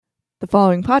The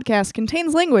following podcast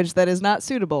contains language that is not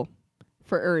suitable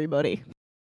for everybody.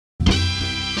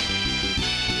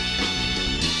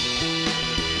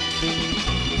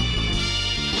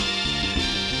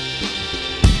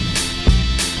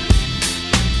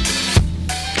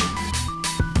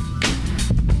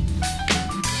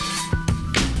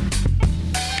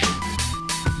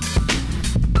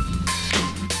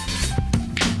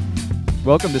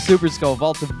 Welcome to Super Skull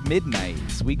Vault of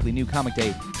Midnight's weekly new comic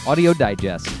day audio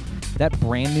digest. That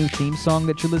brand new theme song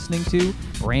that you're listening to,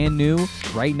 brand new,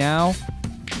 right now,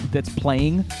 that's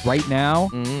playing right now,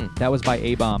 that was by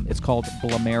A-Bomb. It's called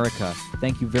Blamerica.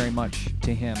 Thank you very much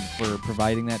to him for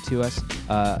providing that to us.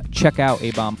 Check out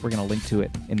A-Bomb. We're going to link to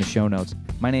it in the show notes.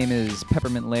 My name is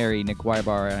Peppermint Larry Nick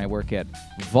Weibar, and I work at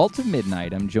Vault of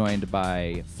Midnight. I'm joined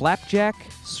by Flapjack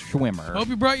Schwimmer. Hope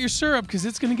you brought your syrup, because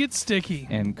it's going to get sticky.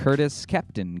 And Curtis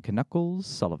Captain Knuckles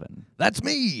Sullivan. That's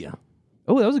me.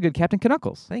 Oh, that was a good Captain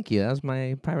Knuckles. Thank you. That was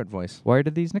my pirate voice. Where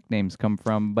did these nicknames come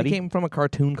from, buddy? It came from a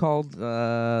cartoon called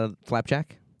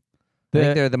Flapjack. I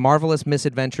think they're The Marvelous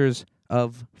Misadventures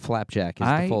of Flapjack is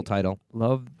the full title.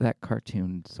 Love that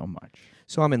cartoon so much.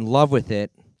 So I'm in love with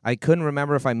it. I couldn't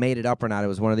remember if I made it up or not. It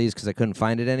was one of these because I couldn't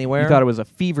find it anywhere. You thought it was a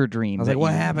fever dream. I was like,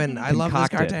 what happened? I love this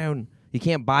cartoon. You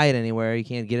can't buy it anywhere. You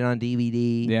can't get it on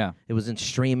DVD. Yeah. It wasn't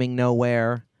streaming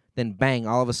nowhere. Then bang,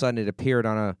 all of a sudden it appeared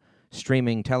on a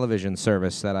streaming television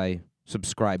service that I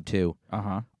subscribed to.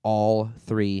 Uh-huh. All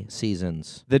 3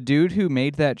 seasons. The dude who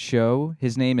made that show,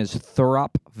 his name is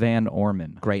Thorop Van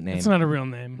Orman. Great name. It's not a real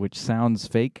name. Which sounds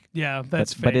fake. Yeah,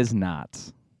 that's fake. But is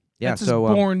not. Yeah, that's so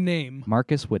his born name.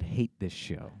 Marcus would hate this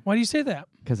show. Why do you say that?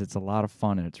 Because it's a lot of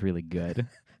fun and it's really good.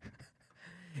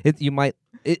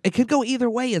 It could go either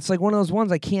way. It's like one of those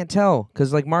ones I can't tell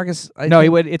because like Marcus.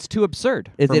 It's too absurd.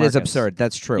 It is absurd.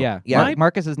 That's true. Yeah.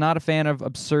 Marcus is not a fan of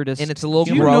absurdist. And it's a little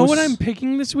Do gross. you know what I'm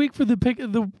picking this week for the pick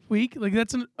of the week? Like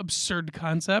that's an absurd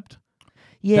concept.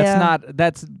 Yeah,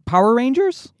 That's Power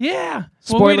Rangers? Yeah.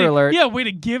 Spoiler alert. Yeah, way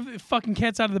to give the fucking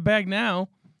cats out of the bag now.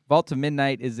 Vault of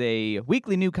Midnight is a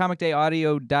weekly new comic day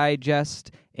audio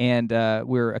digest, and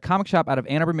we're a comic shop out of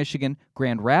Ann Arbor, Michigan,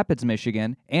 Grand Rapids,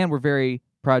 Michigan, and we're very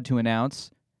proud to announce,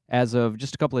 as of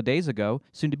just a couple of days ago,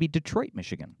 soon to be Detroit,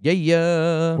 Michigan.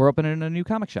 Yeah. We're opening a new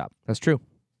comic shop. That's true.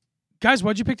 Guys,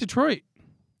 why'd you pick Detroit?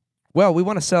 Well, we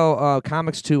want to sell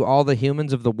comics to all the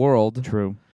humans of the world.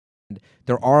 True.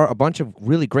 There are a bunch of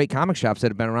really great comic shops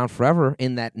that have been around forever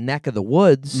in that neck of the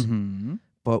woods. Mm-hmm.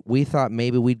 But we thought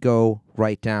maybe we'd go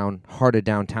right down, heart of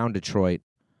downtown Detroit,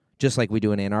 just like we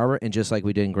do in Ann Arbor and just like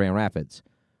we did in Grand Rapids.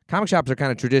 Comic shops are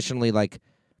kind of traditionally, like,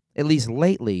 at least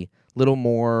lately, a little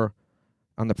more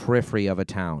on the periphery of a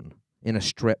town, in a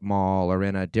strip mall or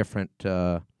in a different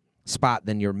spot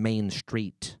than your main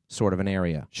street sort of an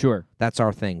area. Sure. That's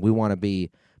our thing. We want to be,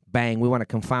 bang, we want to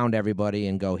confound everybody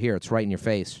and go, here, it's right in your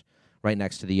face, right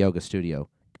next to the yoga studio.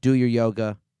 Do your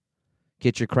yoga,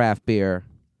 get your craft beer.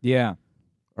 Yeah.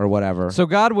 Or whatever. So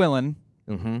God willing,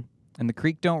 and the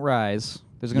creek don't rise,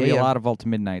 there's going to be a lot of Vault of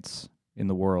Midnights in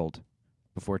the world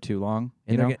before too long.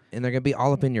 And they're going to be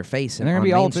all up in your face. And they're going to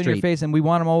be all up in your face, and we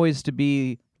want them always to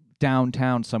be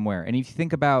downtown somewhere. And if you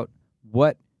think about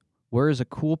where is a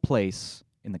cool place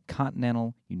in the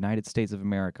continental United States of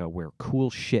America where cool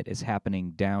shit is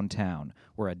happening downtown,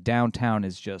 where a downtown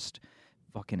is just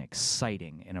fucking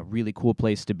exciting and a really cool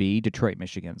place to be, Detroit,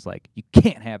 Michigan's like, you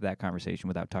can't have that conversation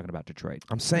without talking about Detroit.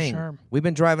 I'm saying, sure. We've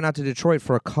been driving out to Detroit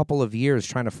for a couple of years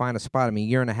trying to find a spot. I mean, a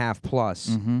year and a half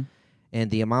plus. Mm-hmm.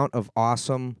 And the amount of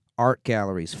awesome art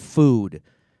galleries, food,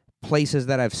 places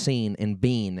that I've seen and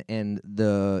been, and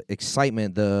the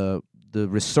excitement, the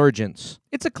resurgence.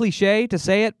 It's a cliche to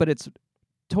say it, but it's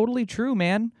totally true,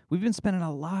 man. We've been spending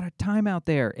a lot of time out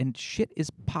there, and shit is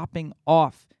popping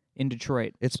off in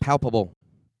Detroit. It's palpable.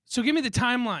 So give me the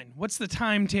timeline. What's the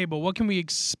timetable? What can we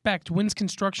expect? When's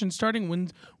construction starting? When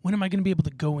am I going to be able to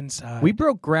go inside? We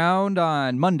broke ground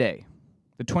on Monday.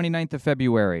 The 29th of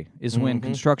February is when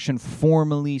construction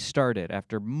formally started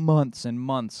after months and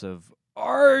months of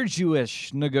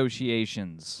arduous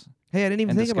negotiations. Hey, I didn't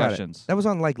even and think about it. discussions. That was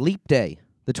on like Leap Day,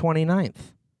 the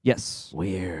 29th. Yes.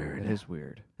 Weird. It is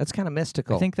weird. That's kind of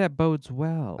mystical. I think that bodes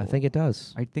well. I think it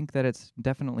does. I think that it's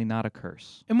definitely not a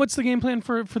curse. And what's the game plan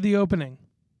for the opening?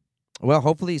 Well,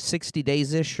 hopefully 60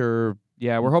 days-ish or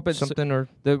Yeah, we're hoping something or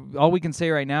all we can say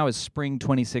right now is spring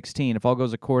 2016. If all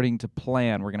goes according to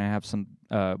plan, we're going to have some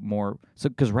more. So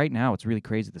because right now it's really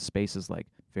crazy. The space is like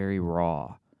very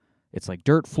raw. It's like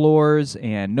dirt floors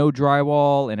and no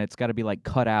drywall, and it's got to be like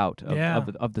cut out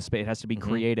of the space. It has to be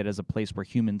created as a place where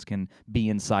humans can be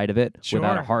inside of it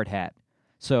without a hard hat.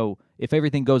 So if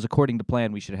everything goes according to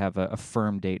plan, we should have a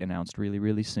firm date announced really,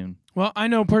 really soon. Well, I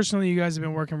know personally you guys have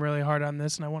been working really hard on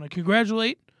this, and I want to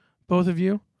congratulate both of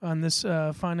you on this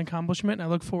fine accomplishment. And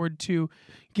I look forward to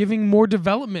giving more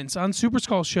developments on Super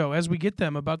Skull Show as we get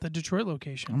them about the Detroit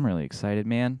location. I'm really excited,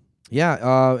 man.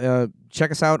 Yeah, check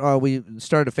us out. We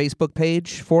started a Facebook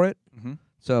page for it. Mhm.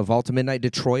 So Volta Midnight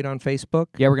Detroit on Facebook.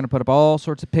 Yeah, we're going to put up all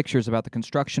sorts of pictures about the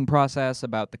construction process,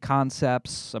 about the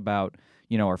concepts, about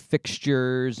our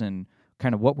fixtures, and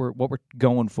kind of what we're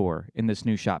going for in this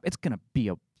new shop. It's going to be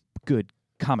a good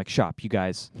comic shop, you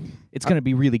guys. It's going to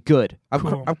be really good.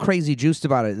 I'm crazy juiced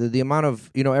about it. The amount of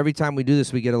every time we do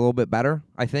this, we get a little bit better,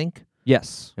 I think.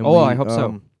 Yes. And I hope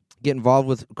so. Get involved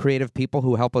with creative people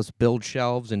who help us build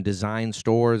shelves and design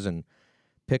stores and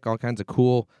pick all kinds of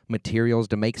cool materials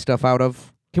to make stuff out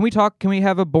of. Can we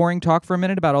have a boring talk for a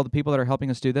minute about all the people that are helping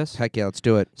us do this? Heck yeah, let's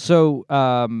do it. So,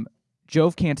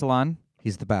 Jove Cantillon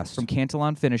He's the best. from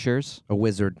Cantillon Finishers A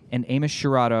wizard. and Amos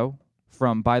Shirato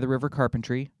from By the River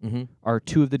Carpentry Mm-hmm. are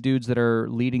two of the dudes that are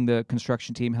leading the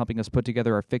construction team, helping us put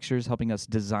together our fixtures, helping us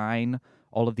design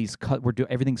all of these.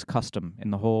 Everything's custom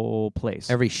in the whole place.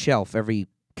 Every shelf, every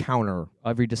counter.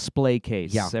 Every display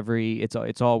case. Yeah.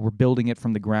 It's all we're building it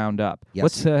from the ground up.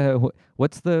 Yes.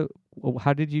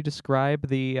 How did you describe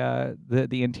the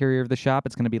interior of the shop?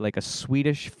 It's going to be like a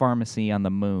Swedish pharmacy on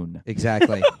the moon.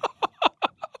 Exactly.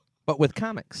 But with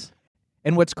comics.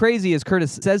 And what's crazy is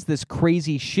Curtis says this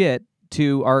crazy shit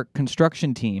to our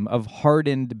construction team of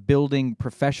hardened building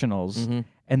professionals, Mm-hmm.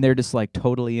 and they're just like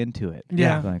totally into it.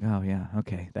 Yeah. They're like, oh yeah,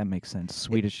 okay, that makes sense.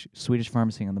 Swedish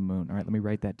pharmacy on the moon. All right, let me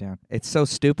write that down. It's so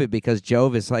stupid because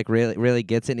Jove is like really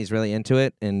gets it and he's really into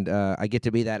it. And I get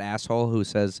to be that asshole who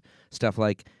says stuff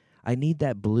like, I need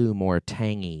that blue more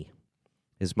tangy,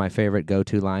 is my favorite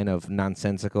go-to line of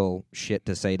nonsensical shit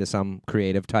to say to some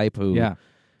creative type who Yeah.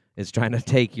 is trying to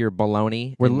take your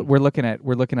baloney. We're looking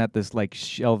at this like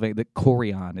shelving. The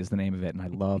Corian is the name of it, and I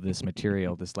love this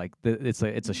material. This like it's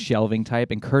a shelving type,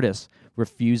 and Curtis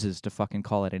refuses to fucking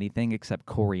call it anything except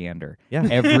coriander. Yeah.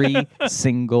 Every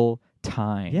single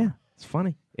time. Yeah, it's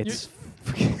funny. It's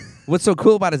What's so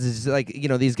cool about it is like,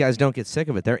 these guys don't get sick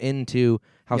of it. They're into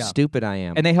how Yeah. stupid I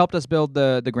am. and they helped us build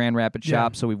the Grand Rapids Yeah.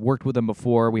 shop, so we've worked with them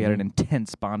before. We had Mm-hmm. an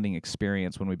intense bonding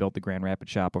experience when we built the Grand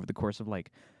Rapids shop over the course of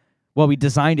we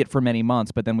designed it for many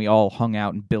months, but then we all hung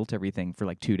out and built everything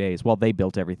for 2 days while they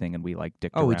built everything, and we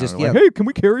dicked around. we just, and we're yeah. like, hey, can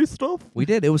we carry stuff? We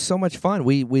did. It was so much fun.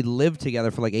 We lived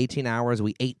together for 18 hours.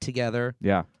 We ate together.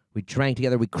 Yeah. We drank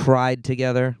together. We cried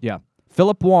together. Yeah.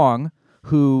 Philip Wong,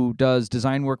 who does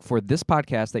design work for this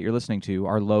podcast that you're listening to,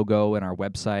 our logo and our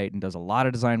website, and does a lot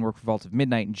of design work for Vault of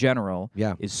Midnight in general,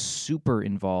 Yeah. is super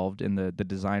involved in the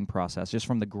design process, just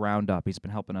from the ground up. He's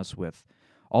been helping us with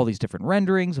all these different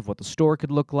renderings of what the store could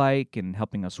look like and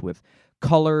helping us with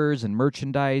colors and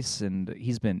merchandise, and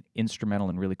he's been instrumental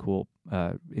and really cool.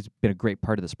 He's been a great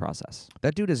part of this process.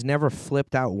 That dude has never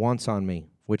flipped out once on me,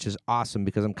 which is awesome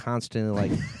because I'm constantly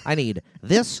like, I need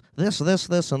this, and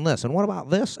this. And what about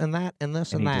this and that and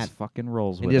this And and he that? just fucking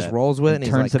rolls He with just it. rolls with it and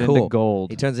he's turns like, it cool. into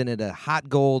gold. He turns it into hot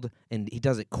gold and he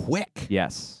does it quick.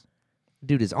 Yes.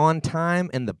 Dude is on time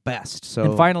and the best. So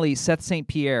And finally, Seth St.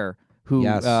 Pierre, who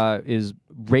Yes. is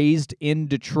raised in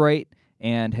Detroit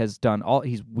and has done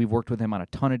we've worked with him on a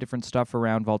ton of different stuff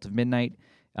around Vault of Midnight.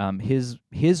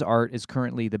 His art is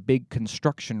currently the big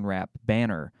construction wrap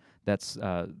banner. That's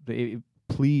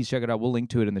please check it out. We'll link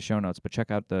to it in the show notes, but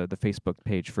check out the Facebook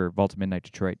page for Vault of Midnight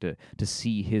Detroit to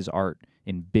see his art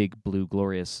in big blue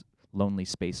glorious lonely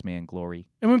spaceman glory.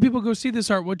 And when people go see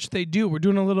this art, what should they do? We're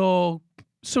doing a little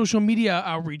social media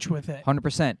outreach with it.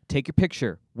 100%. Take your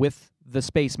picture with the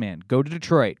spaceman. Go to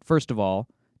Detroit. First of all,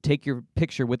 take your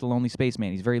picture with the lonely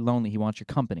spaceman. He's very lonely. He wants your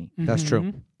company. That's true.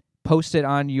 Mhm. Post it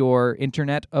on your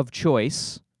internet of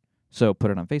choice. So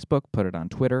put it on Facebook, put it on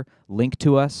Twitter, link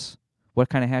to us. What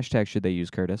kind of hashtag should they use,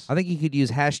 Curtis? I think you could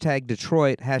use hashtag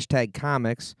Detroit, hashtag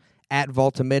comics. At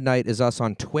Volta Midnight is us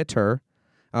on Twitter.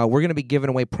 We're going to be giving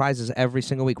away prizes every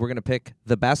single week. We're going to pick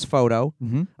the best photo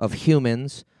Mm-hmm. of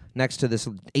humans next to this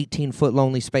 18-foot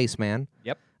lonely spaceman.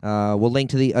 Yep. We'll link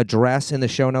to the address in the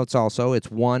show notes also. It's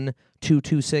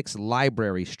 1226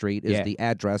 Library Street is Yeah. the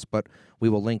address, but we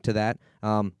will link to that.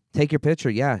 Take your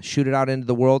picture, shoot it out into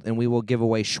the world, and we will give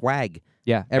away swag.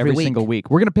 Yeah, Every every week. single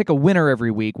week. We're going to pick a winner every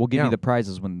week. We'll give Yeah. you the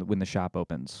prizes when the shop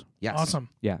opens. Yes. Awesome.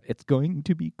 Yeah, it's going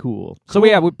to be cool. So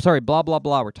yeah, sorry, blah, blah,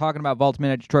 blah. We're talking about Vault of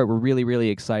Midnight Detroit. We're really, really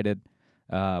excited.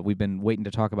 We've been waiting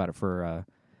to talk about it for a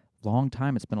long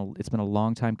time. It's been a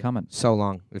long time coming. So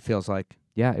long, it feels like.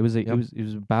 Yeah, it was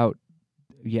about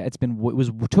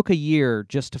took a year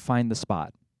just to find the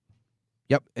spot.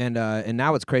 Yep, and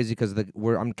now it's crazy because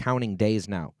I'm counting days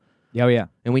now. Oh, yeah.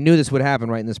 And we knew this would happen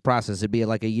right in this process. It'd be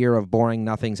like a year of boring,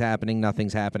 nothing's happening,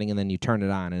 and then you turn it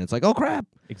on, and it's like, oh, crap.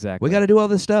 Exactly. We got to do all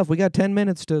this stuff. We got 10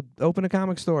 minutes to open a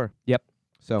comic store. Yep.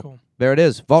 So Cool. there it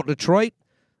is. Vault Detroit,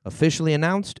 officially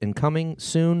announced and coming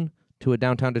soon to a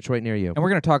downtown Detroit near you. And we're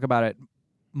going to talk about it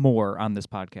more on this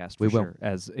podcast, for We will. sure,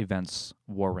 as events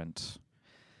warrant.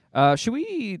 Should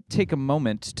we take a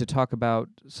moment to talk about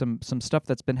some stuff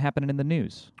that's been happening in the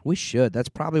news? We should. That's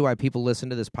probably why people listen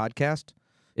to this podcast.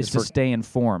 Is It's to for stay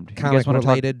informed. You comic guys want to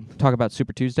related. talk about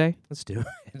Super Tuesday? Let's do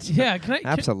it. Yeah, can I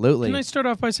Absolutely. Can I start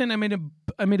off by saying I made a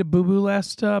boo boo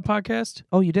last podcast?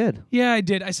 Oh, you did? Yeah, I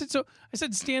did. I said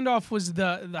Standoff was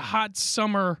the hot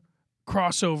summer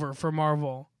crossover for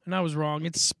Marvel, and I was wrong.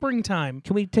 It's springtime.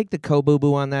 Can we take the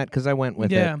co-boo-boo on that? Because I went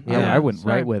with Yeah. it. Yeah. I went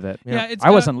sorry. right with it. Yeah, it's I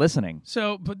wasn't listening.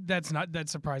 So, but that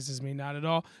surprises me not at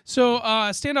all. So,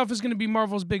 Standoff is going to be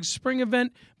Marvel's big spring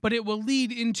event, but it will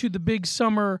lead into the big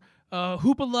summer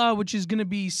hoopla, which is going to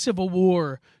be Civil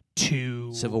War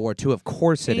 2. Civil War 2, of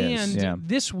course it is. And Yeah.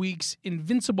 this week's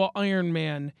Invincible Iron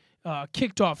Man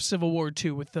kicked off Civil War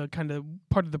 2 with the kind of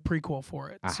part of the prequel for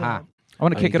it. So, Aha. I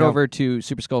want to There kick you it go. over to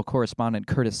Super Skull correspondent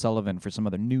Curtis Sullivan for some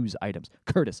other news items.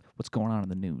 Curtis, what's going on in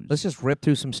the news? Let's just rip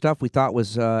through some stuff we thought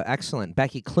was excellent.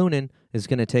 Becky Cloonan is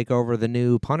going to take over the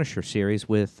new Punisher series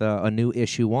with a new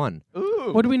issue 1.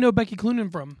 what do we know Becky Cloonan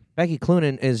from? Becky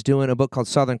Cloonan is doing a book called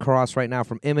Southern Cross right now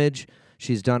from Image.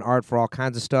 She's done art for all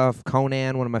kinds of stuff.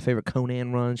 Conan, one of my favorite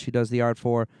Conan runs, she does the art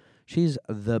for. She's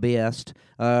the best.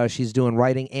 She's doing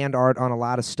writing and art on a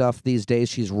lot of stuff these days.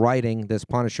 She's writing this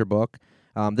Punisher book.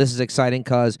 This is exciting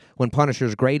because when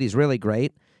Punisher's great, he's really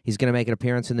great. He's going to make an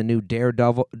appearance in the new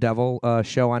Daredevil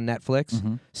show on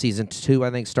Netflix. Season 2, I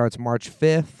think, starts March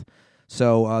 5th.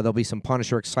 So there'll be some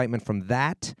Punisher excitement from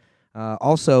that.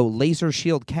 Also, Laser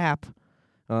Shield Cap,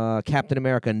 Captain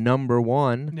America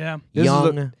 #1. Yeah.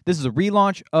 This is a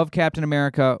relaunch of Captain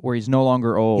America where he's no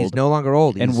longer old. He's no longer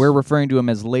old. and He's- we're referring to him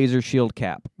as Laser Shield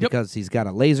Cap. because he's got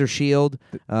a laser shield.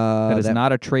 That is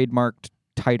not a trademarked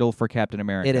title for Captain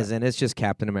America. It isn't. It's just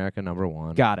Captain America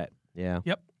 #1. Got it. Yeah.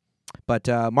 Yep. But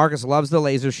Marcus loves the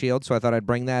laser shield, so I thought I'd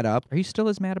bring that up. Are you still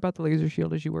as mad about the Laser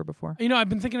Shield as you were before? You know, I've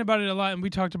been thinking about it a lot, and we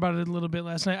talked about it a little bit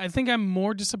last night. I think I'm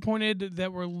more disappointed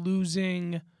that we're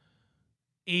losing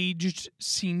aged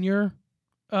senior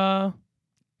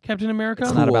Captain America.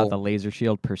 It's not Cool. about the Laser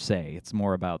Shield per se. It's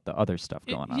more about the other stuff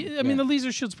going on. Yeah, I mean, the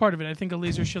laser shield's part of it. I think a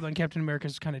laser shield on Captain America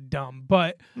is kind of dumb,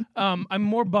 but I'm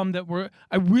more bummed that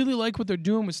I really like what they're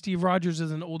doing with Steve Rogers as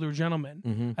an older gentleman.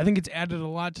 Mm-hmm. I think it's added a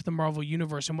lot to the Marvel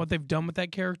universe, and what they've done with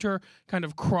that character, kind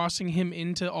of crossing him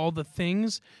into all the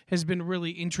things, has been really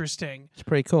interesting. It's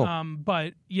pretty cool.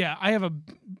 But yeah, I have a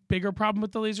bigger problem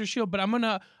with the laser shield. But I'm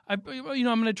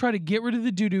gonna try to get rid of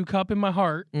the doo-doo cup in my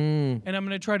heart, and I'm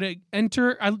gonna try to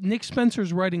enter. Nick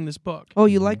Spencer's writing this book. Oh,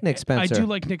 you like Nick Spencer? I do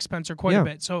like Nick Spencer quite Yeah. a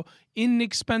bit. So in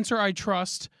Nick Spencer, I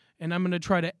trust, and I'm gonna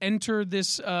try to enter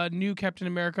this new Captain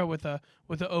America with an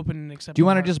open and accepting. Do you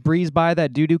want to heart. just breeze by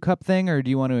that doo-doo cup thing, or do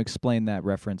you want to explain that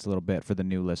reference a little bit for the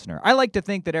new listener? I like to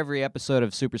think that every episode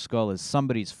of Super Skull is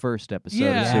somebody's first episode of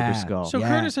Yeah. Super Skull. So Yeah.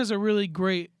 Curtis has a really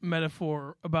great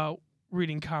metaphor about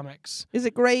reading comics. Is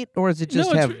it great, or does it just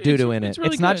No, it's- have doo-doo in it? it's really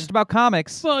It's not good. just about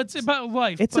comics. Well, it's about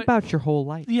life. It's but- about your whole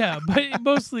life. Yeah, but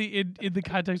mostly in the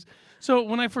context. So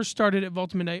when I first started at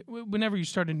Vault of Midnight, whenever you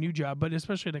start a new job, but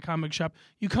especially at a comic shop,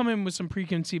 you come in with some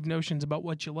preconceived notions about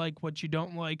what you like, what you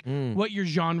don't like, what your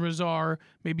genres are,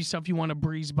 maybe stuff you want to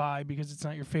breeze by because it's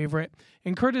not your favorite.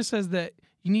 And Curtis says that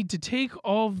you need to take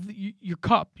all of your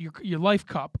cup, your life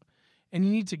cup, and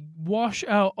you need to wash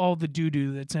out all the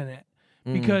doo-doo that's in it.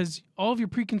 Because all of your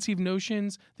preconceived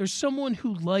notions, there's someone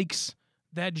who likes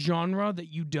that genre that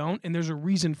you don't, and there's a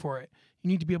reason for it. You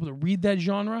need to be able to read that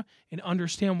genre and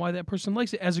understand why that person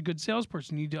likes it. As a good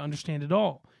salesperson, you need to understand it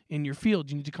all in your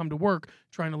field. You need to come to work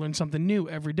trying to learn something new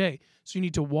every day. So you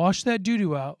need to wash that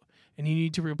doo-doo out, and you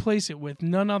need to replace it with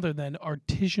none other than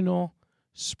artisanal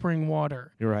spring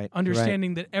water. You're right.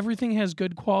 Understanding that everything has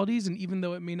good qualities, and even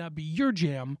though it may not be your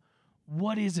jam,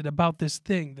 what is it about this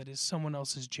thing that is someone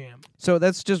else's jam? So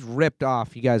that's just ripped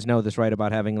off. You guys know this, right?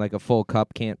 About having like a full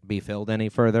cup can't be filled any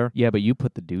further. Yeah, but you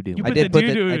put the doo-doo. You I put did the put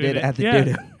the- doo-doo I in did it. add the yeah.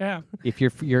 doo-doo. Yeah. If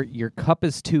your cup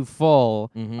is too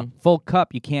full, a full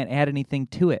cup, you can't add anything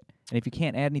to it. And if you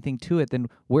can't add anything to it, then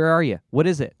where are you? What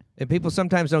is it? And people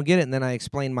sometimes don't get it, and then I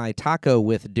explain my taco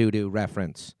with doo-doo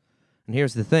reference. And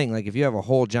here's the thing, like if you have a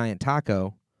whole giant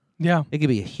taco, Yeah. it could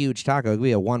be a huge taco. It could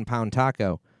be a 1-pound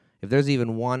taco. If there's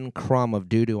even one crumb of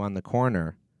doo-doo on the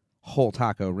corner, whole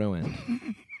taco ruined.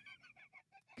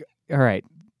 All right.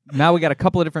 Now we got a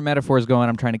couple of different metaphors going.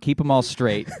 I'm trying to keep them all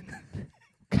straight.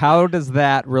 How does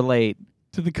that relate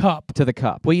To the cup. to the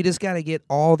cup. Well, you just got to get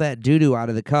all that doo-doo out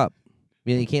of the cup.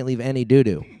 You can't leave any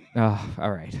doo-doo. Oh,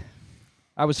 all right.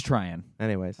 I was trying.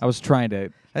 Anyways, I was trying to.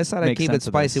 I just thought I'd make keep it sense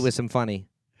of spicy this. with some funny.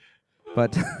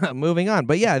 But moving on.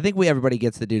 But yeah, I think everybody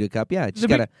gets the doo-doo cup. Yeah, just The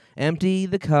got to empty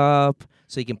the cup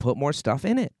so you can put more stuff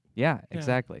in it. Yeah,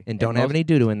 exactly. And don't have any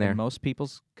doo-doo in there. And most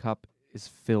people's cup is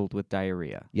filled with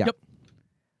diarrhea. Yeah. Yep.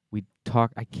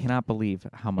 I cannot believe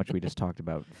how much we just talked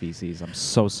about feces. I'm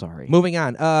so sorry. Moving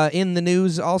on. In the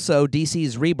news, also,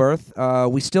 DC's Rebirth.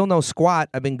 We still know squat.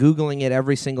 I've been Googling it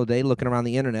every single day, looking around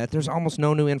the internet. There's almost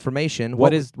no new information.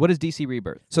 What is DC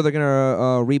Rebirth? So they're going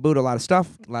to reboot a lot of stuff.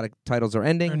 A lot of titles are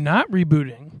ending. They're not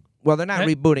rebooting. Well, they're not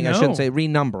rebooting. I no. shouldn't say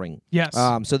renumbering. Yes.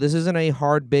 So this isn't a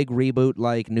hard, big reboot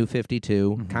like New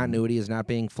 52. Continuity is not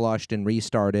being flushed and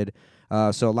restarted.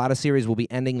 So a lot of series will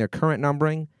be ending their current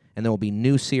numbering, and there will be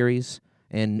new series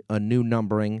and a new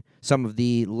numbering. Some of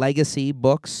the legacy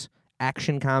books,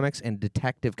 Action Comics and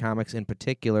Detective Comics in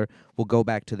particular, will go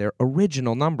back to their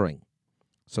original numbering.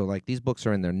 So like these books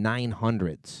are in their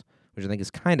 900s, which I think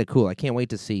is kind of cool. I can't wait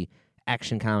to see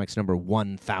Action Comics number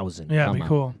 1000 Yeah, come it'd be out.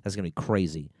 cool. That's going to be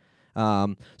crazy.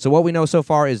 So what we know so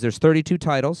far is there's 32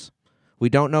 titles. We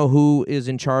don't know who is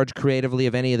in charge creatively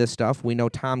of any of this stuff. We know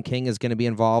Tom King is going to be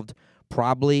involved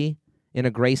probably in a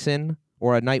Grayson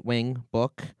or a Nightwing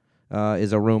book,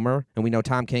 is a rumor. And we know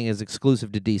Tom King is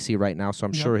exclusive to DC right now, so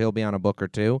I'm sure he'll be on a book or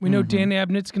two. We know Dan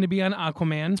Abnett's going to be on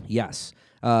Aquaman. Yes.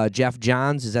 Jeff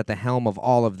Johns is at the helm of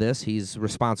all of this. He's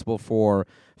responsible for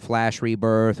Flash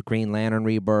Rebirth, Green Lantern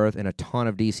Rebirth, and a ton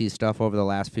of DC stuff over the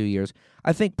last few years.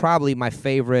 I think probably my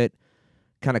favorite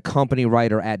kind of company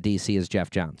writer at DC is Jeff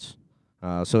Johns.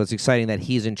 So it's exciting that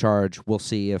he's in charge. We'll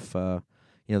see if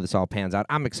this all pans out.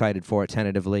 I'm excited for it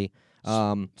tentatively.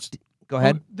 Go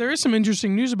ahead. Well, there is some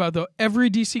interesting news about, though. Every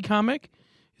DC comic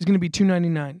is going to be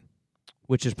 $2.99.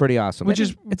 Which is pretty awesome.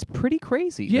 It's pretty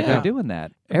crazy that Yeah. they're doing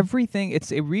that. Everything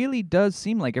it really does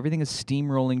seem like everything is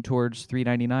steamrolling towards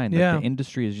 $3.99. Yeah. The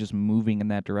industry is just moving in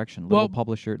that direction. Well-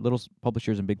 Little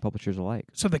publishers and big publishers alike.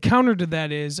 So the counter to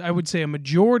that is, I would say a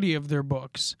majority of their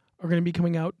books are going to be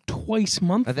coming out twice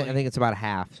monthly. I think it's about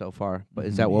half so far. But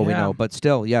is that what we Yeah. know? But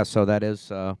still, yeah. So that is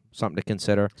something to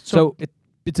consider. So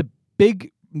it's a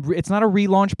big. It's not a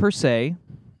relaunch per se.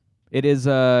 It is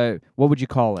what would you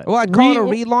call it? Well, I'd call it a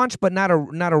relaunch, but not a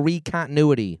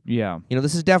recontinuity. Yeah.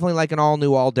 This is definitely like an all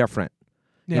new, all different.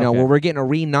 Yeah. Where we're getting a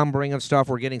renumbering of stuff,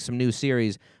 we're getting some new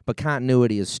series, but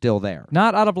continuity is still there.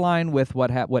 Not out of line with what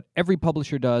every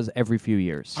publisher does every few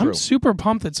years. I'm super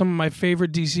pumped that some of my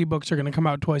favorite DC books are going to come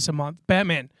out twice a month.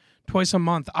 Batman, twice a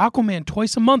month. Aquaman,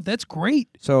 twice a month. That's great.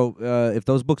 So if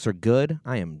those books are good,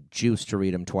 I am juiced to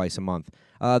read them twice a month.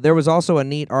 There was also a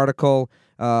neat article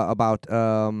about,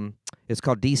 it's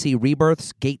called DC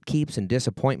Rebirths, Gatekeeps, and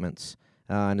Disappointments.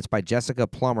 And it's by Jessica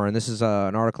Plummer. And this is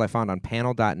an article I found on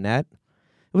panel.net.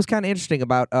 It was kind of interesting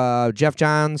about Jeff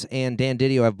Johns and Dan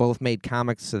Didio have both made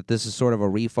comics that this is sort of a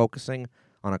refocusing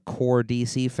on a core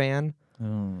DC fan.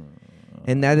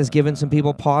 And that has given some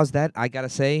people pause. That, I got to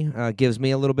say, gives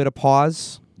me a little bit of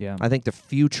pause. Yeah. I think the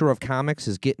future of comics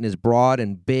is getting as broad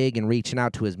and big and reaching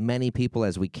out to as many people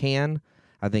as we can.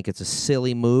 I think it's a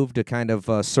silly move to kind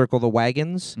of circle the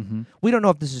wagons. We don't know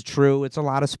if this is true. It's a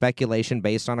lot of speculation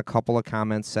based on a couple of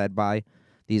comments said by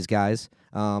these guys.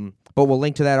 But we'll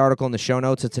link to that article in the show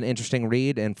notes. It's an interesting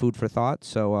read and food for thought.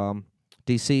 So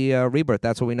DC Rebirth,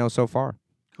 that's what we know so far.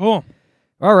 Cool.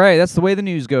 All right, that's the way the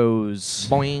news goes.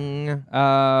 Boing.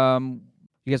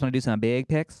 You guys want to do some big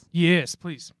picks? Yes,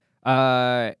 please.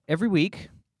 Every week,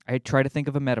 I try to think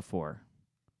of a metaphor.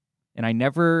 And I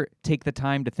never take the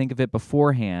time to think of it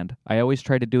beforehand. I always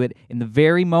try to do it in the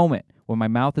very moment when my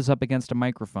mouth is up against a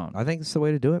microphone. I think it's the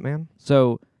way to do it, man.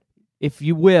 So, if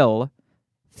you will,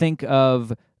 think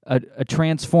of a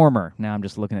transformer. Now I'm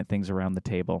just looking at things around the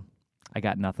table. I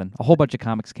got nothing. A whole bunch of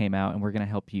comics came out, and we're going to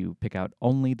help you pick out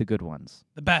only the good ones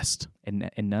The best.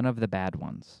 and none of the bad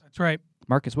ones. That's right.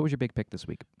 Marcus, what was your big pick this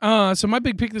week? So my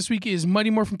big pick this week is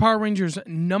Mighty Morphin Power Rangers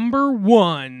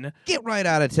 #1. Get right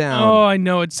out of town. Oh, I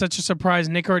know. It's such a surprise.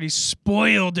 Nick already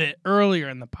spoiled it earlier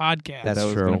in the podcast. That's that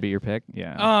was true. going to be your pick?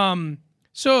 Yeah.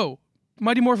 So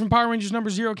Mighty Morphin Power Rangers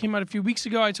 #0 came out a few weeks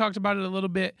ago. I talked about it a little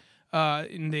bit,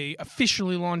 and they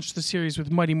officially launched the series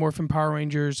with Mighty Morphin Power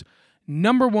Rangers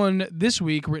 #1 this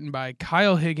week, written by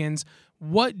Kyle Higgins.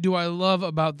 What do I love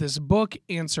about this book?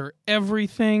 Answer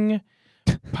everything.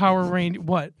 Power Ranger.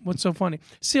 What? What's so funny?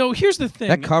 So here's the thing.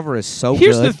 That cover is so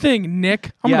Here's good. the thing,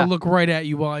 Nick. I'm Yeah. going to look right at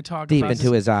you while I talk Deep about into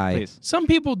this. his eye. Please. Some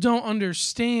people don't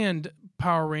understand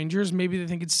Power Rangers. Maybe they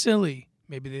think it's silly.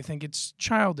 Maybe they think it's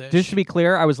childish. Just to be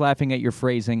clear, I was laughing at your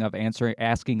phrasing of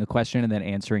asking a question and then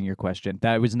answering your question.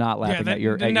 That was not laughing at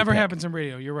your. That never happens in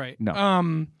radio. You're right.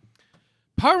 No.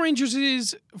 Power Rangers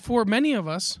is, for many of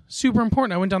us, super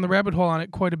important. I went down the rabbit hole on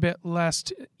it quite a bit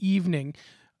last evening.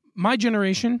 My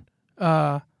generation,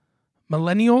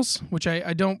 millennials, which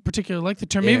I don't particularly like the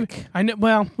term. Maybe Ick. I know.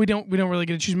 Well, we don't really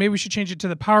get to choose. Maybe we should change it to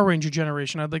the Power Ranger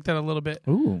generation. I'd like that a little bit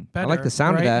Ooh. better. I like the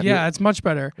sound of right? that. Yeah, it's much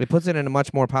better. It puts it in a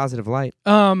much more positive light,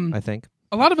 A I think.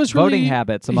 lot of us Voting really.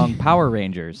 habits among Power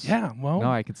Rangers. Yeah. Well.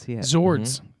 No, I could see it.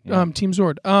 Zords. Yeah. Team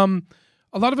Zord.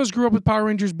 A lot of us grew up with Power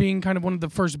Rangers being kind of one of the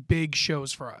first big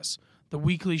shows for us. The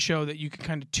weekly show that you could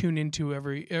kind of tune into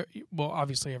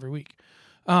obviously every week.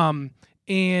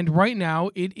 And right now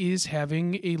it is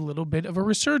having a little bit of a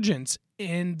resurgence.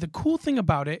 And the cool thing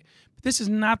about it, this is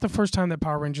not the first time that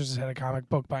Power Rangers has had a comic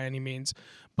book by any means,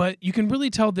 but you can really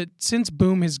tell that since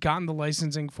Boom has gotten the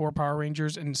licensing for Power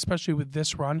Rangers, and especially with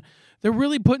this run, they're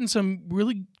really putting some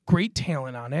really great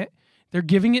talent on it. They're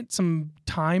giving it some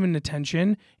time and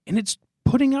attention, and it's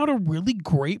putting out a really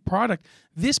great product.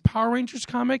 This Power Rangers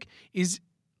comic is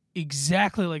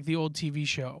exactly like the old TV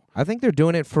show. I think they're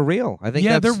doing it for real. I think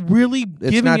They're really it's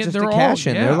giving not it just their a cash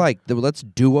all. in. Yeah. They're like, let's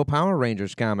do a Power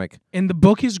Rangers comic. And the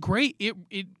book is great.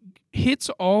 It hits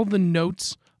all the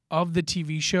notes of the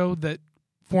TV show that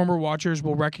former watchers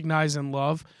will recognize and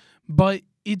love, but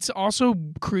it's also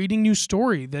creating new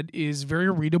story that is very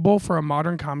readable for a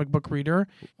modern comic book reader.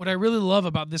 What I really love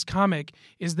about this comic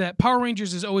is that Power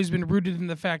Rangers has always been rooted in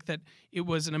the fact that it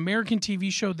was an American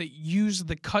TV show that used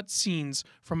the cut scenes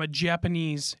from a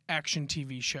Japanese action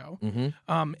TV show.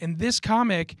 And this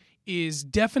comic is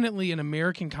definitely an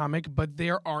American comic, but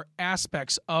there are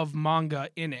aspects of manga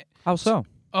in it. How so?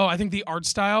 Oh, I think the art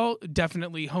style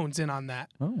definitely hones in on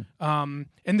that. Oh.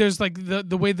 And there's like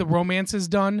the way the romance is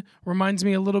done reminds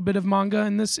me a little bit of manga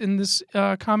in this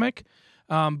comic.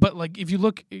 But like if you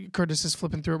look, Curtis is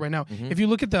flipping through it right now. If you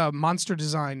look at the monster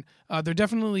design, they're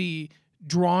definitely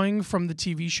drawing from the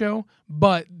TV show,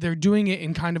 but they're doing it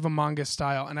in kind of a manga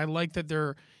style. And I like that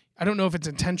I don't know if it's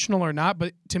intentional or not,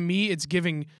 but to me, it's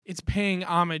paying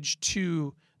homage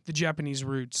to the Japanese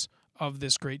roots of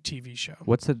this great TV show.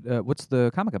 What's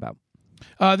the comic about?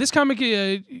 This comic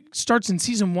starts in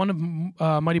season 1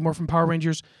 of Mighty Morphin Power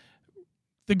Rangers.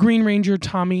 The Green Ranger,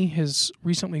 Tommy, has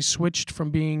recently switched from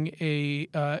being a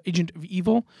agent of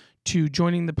evil to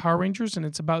joining the Power Rangers, and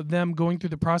it's about them going through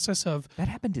the process of... That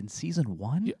happened in season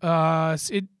 1?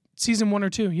 Season 1 or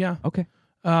 2, yeah. Okay.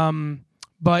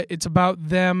 But it's about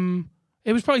them...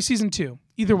 It was probably season 2.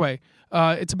 Either way.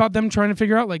 It's about them trying to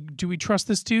figure out, like, do we trust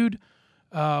this dude?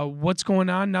 What's going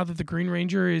on now that the Green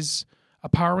Ranger is a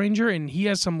Power Ranger and he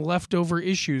has some leftover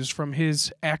issues from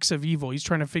his acts of evil. He's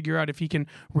trying to figure out if he can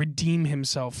redeem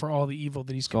himself for all the evil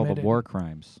that he's All committed. the war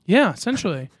crimes. Yeah,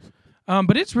 essentially.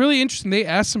 But it's really interesting. They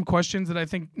asked some questions that I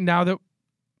think now that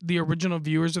the original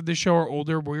viewers of this show are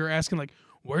older, we're asking, like,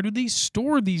 where do they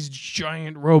store these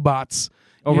giant robots?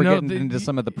 Oh, You we're know, getting the- into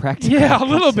some of the practical Yeah, a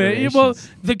little bit. Well,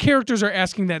 considerations. the characters are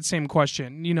asking that same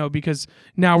question, because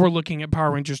now we're looking at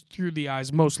Power Rangers through the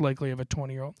eyes, most likely, of a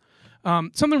 20-year-old.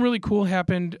 Something really cool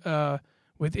happened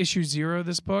with issue 0 of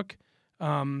this book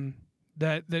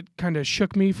that kind of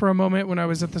shook me for a moment when I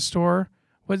was at the store.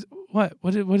 What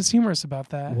is humorous about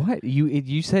that? What?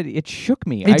 You said it shook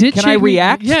me. It did Can shake I me.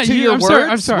 react Yeah, to your I'm words? sorry.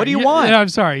 I'm sorry. What do you Yeah, want? Yeah, I'm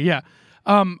sorry. Yeah.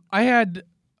 I had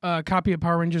a copy of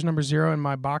Power Rangers number 0 in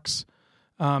my box.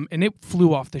 And it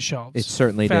flew off the shelves. It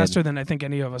certainly did. faster than I think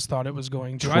any of us thought it was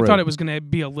going to. I True. thought it was going to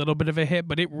be a little bit of a hit,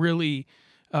 but it really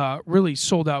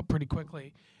sold out pretty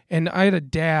quickly. And I had a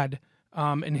dad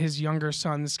and his younger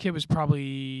son. This kid was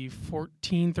probably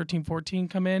 13, 14,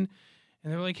 come in.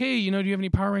 And they were like, hey, do you have any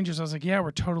Power Rangers? I was like, yeah, we're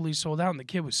totally sold out. And the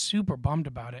kid was super bummed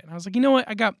about it. And I was like, you know what?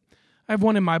 I have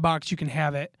one in my box. You can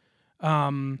have it.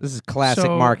 This is classic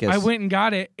so Marcus. I went and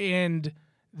got it, and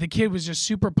the kid was just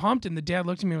super pumped. And the dad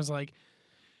looked at me and was like,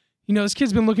 this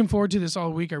kid's been looking forward to this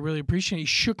all week. I really appreciate it. He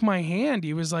shook my hand.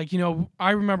 He was like,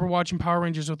 I remember watching Power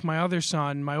Rangers with my older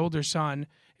son,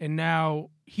 and now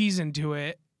he's into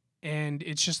it, and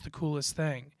it's just the coolest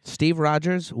thing. Steve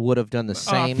Rogers would have done the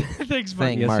same Thanks,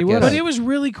 thing, Yes, he Marcus. would. but it was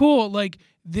really cool. Like,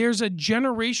 there's a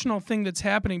generational thing that's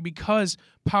happening because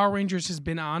Power Rangers has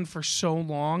been on for so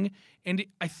long, and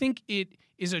I think it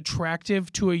is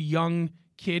attractive to a young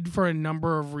kid for a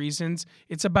number of reasons.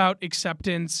 It's about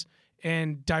acceptance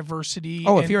and diversity.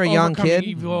 Oh, if and you're a young overcoming kid?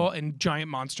 evil and giant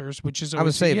monsters, which is I would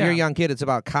always, say if yeah. you're a young kid, it's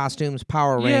about costumes,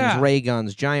 power rings, Yeah. ray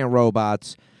guns, giant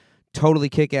robots, totally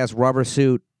kick-ass rubber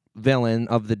suit villain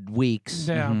of the weeks,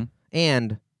 Yeah. Mhm.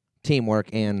 and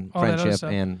teamwork and All that other friendship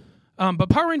stuff. and But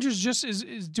Power Rangers just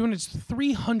is doing its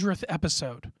 300th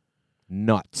episode.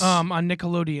 nuts. on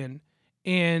Nickelodeon.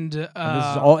 And, And this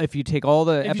is all. If you take all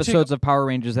the if you take- episodes of Power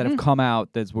Rangers that have come out,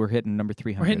 we're hitting number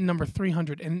 300. we're hitting number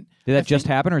 300. And Did that I just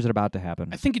think- happen, or is it about to happen?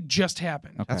 I think it just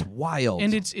happened. Okay. That's wild.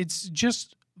 And it's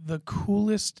just the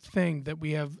coolest thing that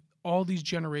we have all these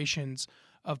generations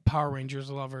of Power Rangers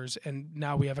lovers, and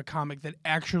now we have a comic that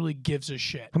actually gives a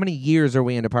shit. How many years are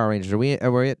we into Power Rangers? Are we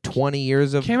at 20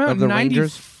 years of, Came out of the in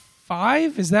Rangers?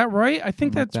 95, is that right? I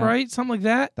think Something like that's that. right, something like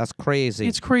that. That's crazy.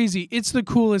 It's crazy. It's the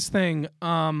coolest thing.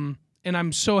 And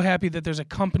I'm so happy that there's a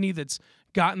company that's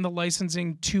gotten the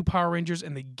licensing to Power Rangers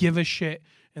and they give a shit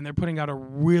and they're putting out a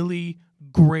really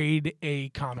grade A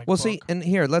comic Well, book. see, and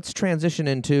here, let's transition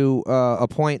into a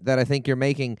point that I think you're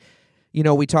making. You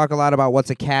know, we talk a lot about what's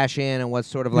a cash in and what's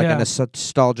sort of like Yeah. a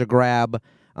nostalgia grab.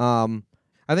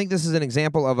 I think this is an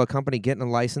example of a company getting a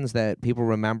license that people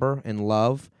remember and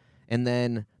love, and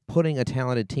then putting a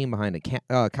talented team behind it.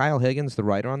 Kyle Higgins, the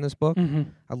writer on this book,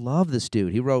 I love this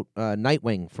dude. He wrote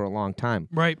Nightwing for a long time.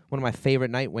 Right. One of my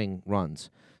favorite Nightwing runs.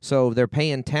 So they're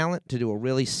paying talent to do a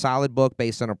really solid book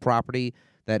based on a property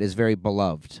that is very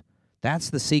beloved. That's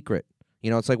the secret.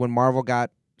 You know, it's like when Marvel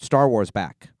got Star Wars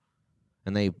back,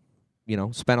 and they,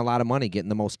 spent a lot of money getting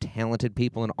the most talented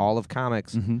people in all of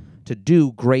comics to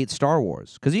do great Star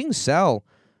Wars. Because you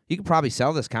could probably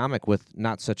sell this comic with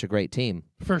not such a great team.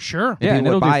 For sure. Yeah, and people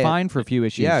it'll would do buy it. fine for a few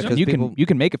issues. Yeah, 'cause you people-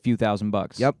 can make a few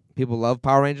 $1,000. Yep, people love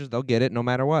Power Rangers; they'll get it no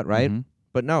matter what, right? Mhm.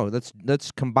 But no,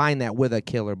 let's combine that with a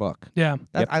killer book. Yeah.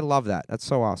 I love that. That's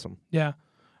so awesome. Yeah.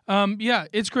 Yeah,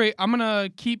 it's great. I'm gonna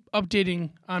keep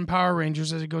updating on Power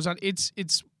Rangers as it goes on. It's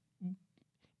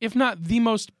if not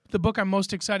the book I'm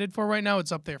most excited for right now,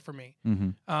 it's up there for me.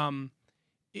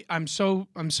 I'm so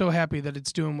happy that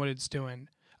it's doing what it's doing.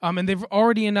 And they've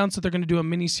already announced that they're going to do a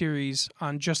mini series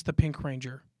on just the Pink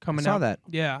Ranger coming out. Saw that.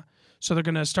 Yeah. So they're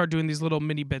going to start doing these little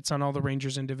mini bits on all the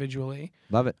Rangers individually.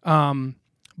 Love it.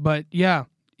 But yeah,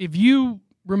 if you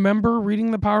remember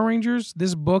reading the Power Rangers,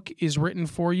 this book is written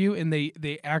for you, and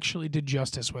they actually did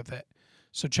justice with it.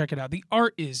 So check it out. The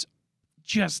art is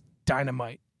just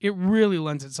dynamite. It really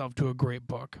lends itself to a great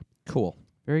book. Cool.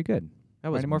 Very good.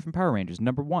 That was Any more from Power Rangers?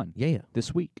 Number 1 Yeah.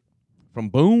 this week. From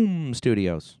Boom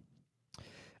Studios.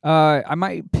 I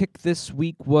might pick this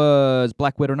week was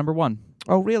Black Widow number 1.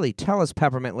 Oh, really? Tell us,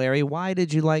 Peppermint Larry, why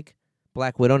did you like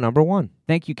Black Widow number 1?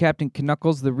 Thank you, Captain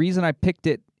Knuckles. The reason I picked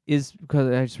it is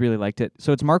because I just really liked it.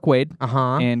 So it's Mark Waid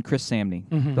Uh-huh. and Chris Samney.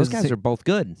 Those guys are both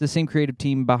good. It's the same creative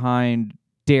team behind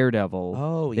Daredevil.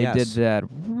 Oh, They yes. did that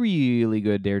really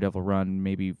good Daredevil run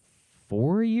maybe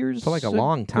 4 years For like a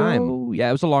long time. ago. Yeah,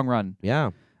 it was a long run.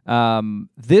 Yeah.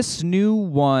 This new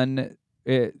one,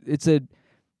 I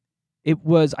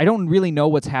don't really know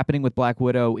what's happening with Black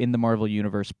Widow in the Marvel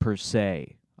Universe per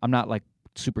se. I'm not like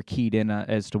super keyed in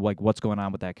as to like what's going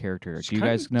on with that character. Do you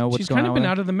guys know what's She's going kind on of been with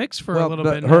out of the mix for Well, a little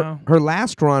but bit now. her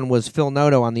last run was Phil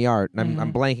Noto on the art, and Mm-hmm.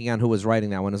 I'm blanking on who was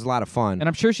writing that one. It was a lot of fun. And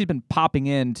I'm sure she's been popping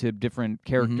into different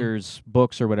characters'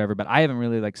 books or whatever, but I haven't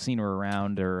really like seen her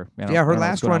around or yeah, I her don't know what's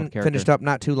last going on run with the character. finished up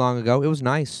not too long ago. It was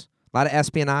nice. A lot of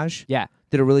espionage. Yeah.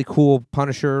 Did a really cool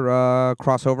Punisher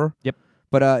crossover. Yep.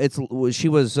 But she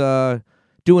was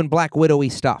doing Black Widow-y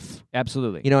stuff.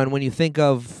 Absolutely. And when you think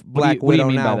of What do you- Black what do you Widow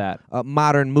mean by now, that?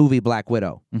 Modern movie Black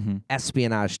Widow, Mm-hmm.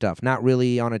 espionage stuff, not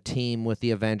really on a team with the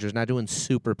Avengers, not doing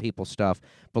super people stuff,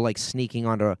 but like sneaking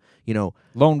onto,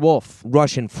 Lone Wolf.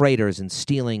 Russian freighters and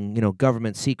stealing,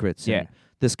 government secrets and Yeah.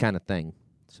 this kind of thing.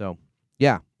 So,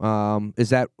 yeah. Is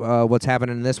that what's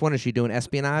happening in this one? Is she doing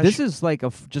espionage? This is like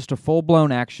just a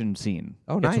full-blown action scene.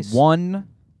 Oh, nice. It's one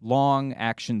long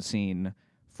action scene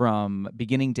from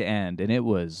beginning to end, and it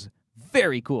was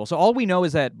very cool. So all we know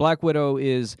is that Black Widow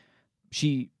is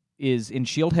in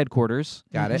S.H.I.E.L.D. headquarters.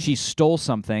 Got it. She stole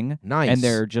something. Nice. And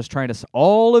they're just trying to...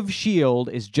 all of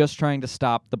S.H.I.E.L.D. is just trying to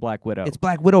stop the Black Widow. It's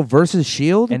Black Widow versus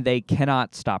S.H.I.E.L.D.? And they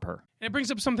cannot stop her. And it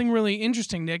brings up something really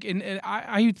interesting, Nick. And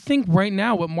I think right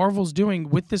now what Marvel's doing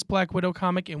with this Black Widow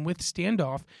comic and with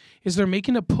Standoff is they're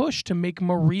making a push to make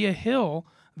Maria Hill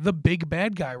the big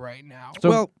bad guy right now.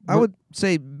 So I would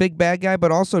say big bad guy,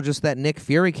 but also just that Nick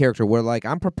Fury character where, like,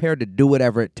 I'm prepared to do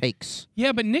whatever it takes.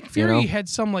 Yeah, but Nick Fury had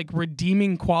some, like,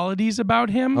 redeeming qualities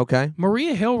about him. Okay.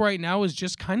 Maria Hill right now is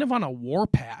just kind of on a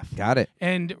warpath. Got it.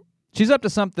 And She's up to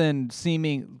something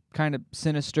seeming kind of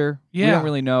sinister. We Yeah. don't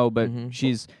really know, but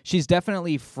Mhm. she's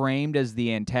definitely framed as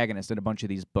the antagonist in a bunch of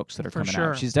these books that are For coming sure.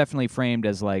 out. She's definitely framed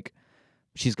as like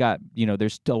she's got,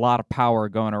 there's a lot of power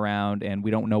going around and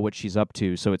we don't know what she's up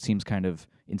to, so it seems kind of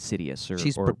insidious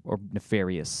She's or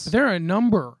nefarious. There are a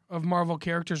number of Marvel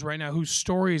characters right now whose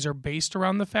stories are based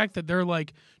around the fact that they're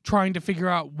like trying to figure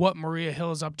out what Maria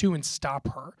Hill is up to and stop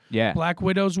her. Yeah. Black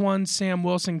Widow's one, Sam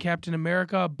Wilson, Captain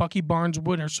America, Bucky Barnes,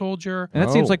 Winter Soldier. And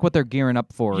that seems Oh. like what they're gearing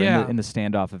up for Yeah. in the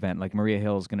standoff event. Like Maria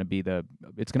Hill is going to be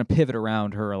it's going to pivot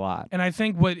around her a lot. And I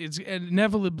think what is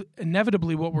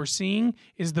inevitably what we're seeing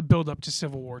is the build up to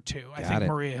Civil War II. I Got think it.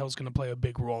 Maria Hill's going to play a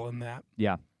big role in that.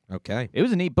 Yeah. Okay. It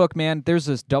was a neat book, man. There's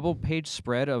this double-page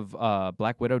spread of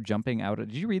Black Widow jumping out.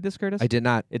 Did you read this, Curtis? I did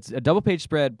not. It's a double-page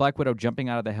spread, Black Widow jumping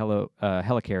out of the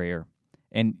helicarrier.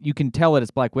 And you can tell it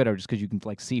it's Black Widow just because you can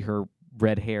like see her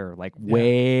red hair like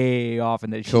way off,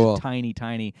 and that she's Cool.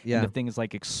 tiny, Yeah. and the thing is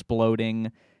like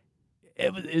exploding.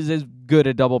 It is as good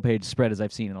a double-page spread as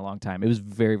I've seen in a long time. It was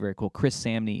very, very cool. Chris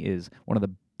Samney is one of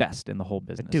the best in the whole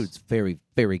business. Dude's very,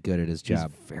 very good at his He's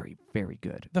job. very, very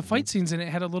good. The fight scenes in it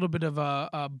had a little bit of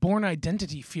a Bourne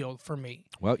Identity feel for me.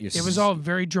 Well, It was all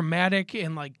very dramatic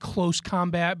and like close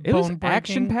combat, It was bone-breaking.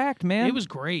 action-packed, man. It was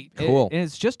great. Cool. And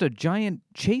it's just a giant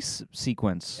chase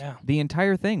sequence. Yeah. The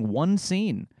entire thing, one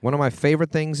scene. One of my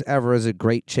favorite things ever is a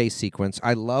great chase sequence.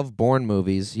 I love Bourne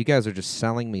movies. You guys are just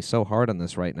selling me so hard on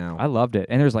this right now. I loved it.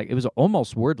 And it was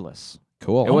almost wordless.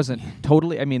 Cool. It wasn't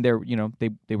totally. I mean,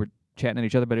 they were chatting at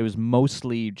each other, but it was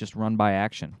mostly just run by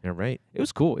action. You're right. It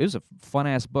was cool. It was a fun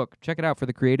ass book. Check it out for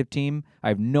the creative team. I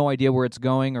have no idea where it's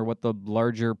going or what the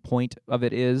larger point of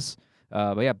it is.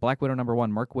 But yeah, Black Widow #1,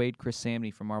 Mark Waid, Chris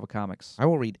Samney from Marvel Comics. I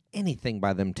will read anything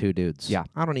by them two dudes. Yeah.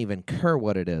 I don't even care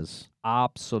what it is.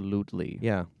 Absolutely.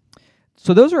 Yeah.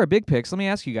 So those are our big picks. Let me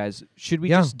ask you guys, should we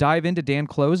Yeah. just dive into Dan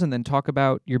Close and then talk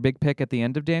about your big pick at the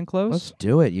end of Dan Close Let's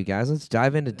do it, you guys. Let's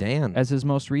dive into Dan. as his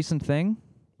most recent thing?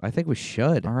 I think we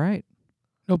should. All right.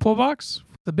 No pull box.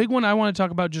 The big one I want to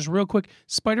talk about just real quick.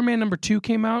 Spider-Man #2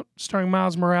 came out, starring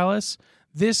Miles Morales.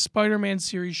 This Spider-Man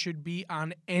series should be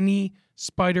on any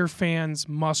Spider fan's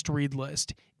must-read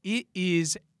list. It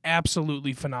is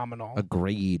absolutely phenomenal.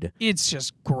 Agreed. It's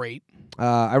just great.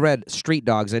 I read Street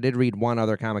Dogs. I did read one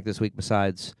other comic this week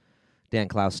besides Dan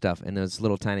Clowes stuff, and there's a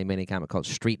little tiny mini comic called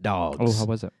Street Dogs. Oh, how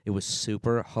was it? It was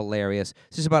super hilarious.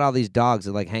 It's just about all these dogs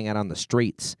that like hang out on the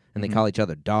streets, and they call each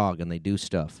other dog, and they do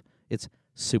stuff. It's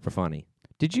super funny.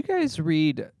 Did you guys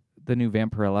read the new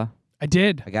Vampirella? I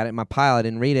did. I got it in my pile. I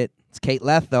didn't read it. It's Kate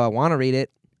Leth, though. I want to read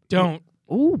it. Don't.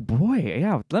 Oh boy,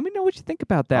 yeah. Let me know what you think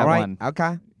about that All right. one.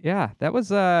 Okay. Yeah, that was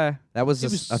That was,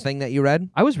 It was- a thing that you read?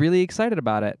 I was really excited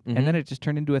about it, Mhm. and then it just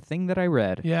turned into a thing that I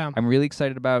read. Yeah. I'm really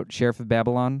excited about Sheriff of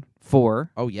Babylon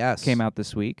 4. Oh, yes. Came out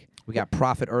this week. We got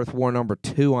Prophet Earth War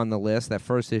 #2 on the list. That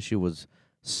first issue was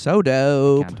so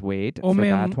dope. Can't wait Old for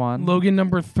Man that one. Logan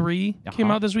 #3 came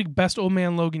Uh-huh. out this week. Best Old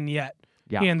Man Logan yet.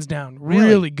 Yeah. Hands down. Really?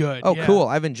 Really good. Oh, Yeah. cool.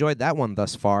 I've enjoyed that one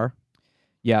thus far.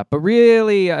 Yeah, but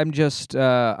really, I'm just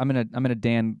I'm in a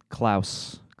Dan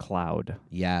Klaus cloud.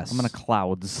 Yes. I'm in a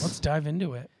clouds. Let's dive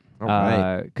into it. All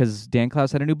right. Because Dan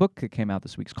Klaus had a new book that came out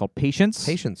this week. It's called Patience.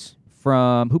 Patience.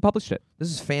 From who published it? This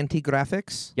is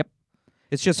Fantagraphics. Yep.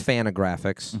 It's just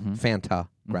Fanagraphics. Mhm.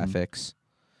 Fantagraphics.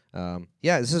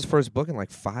 Yeah, this is his first book in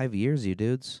like 5 years, you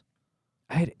dudes.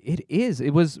 It is.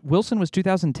 It was Wilson was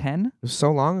 2010. It was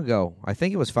so long ago. I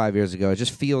think it was 5 years ago. It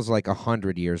just feels like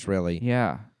 100 years, really.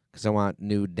 Yeah. Because I want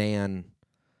new Dan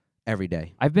every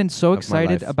day. I've been so Of my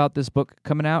excited life. about this book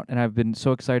coming out, and I've been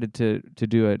so excited to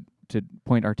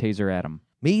point our taser at him.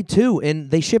 Me too. And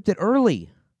they shipped it early.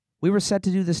 We were set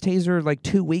to do this taser like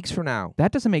 2 weeks from now.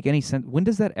 That doesn't make any sense. When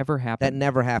does that ever That happen?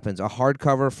 never happens. A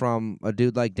hardcover from a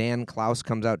dude like Dan Klaus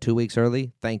comes out 2 weeks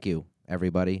early. Thank you,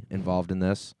 everybody involved in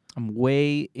this. I'm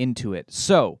way into it.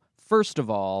 So, first of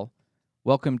all,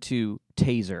 welcome to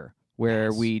Taser, where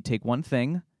Yes. we take one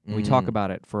thing and we talk Mm.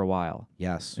 about it for a while.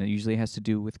 Yes. And it usually has to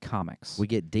do with comics. We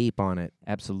get deep on it.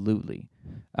 Absolutely.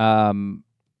 Marcus,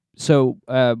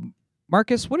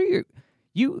 what are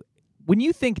you when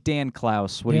you think Dan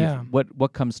Klaus, Yeah.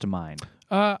 what comes to mind?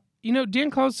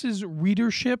 Dan Klaus's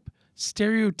readership,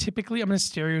 stereotypically, I'm going to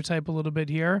stereotype a little bit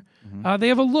here. Mhm. They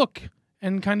have a look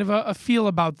and kind of a feel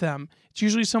about them. It's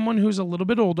usually someone who's a little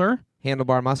bit older.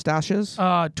 Handlebar mustaches.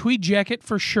 Tweed jacket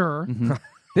for sure.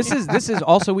 This is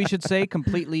also, we should say,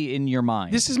 completely in your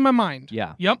mind. This is my mind.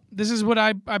 Yeah. Yep. This is what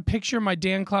I picture my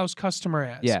Dan Klaus customer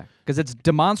as. Yeah, because it's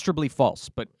demonstrably false,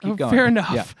 but keep going. Fair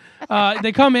enough.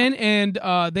 They come in and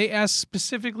they ask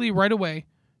specifically right away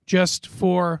just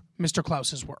for Mr.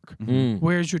 Klaus's work.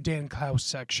 Where's your Dan Klaus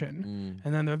section?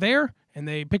 And then they're there and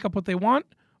they pick up what they want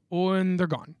and they're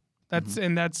gone. That's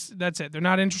it. They're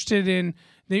not interested in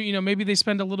maybe they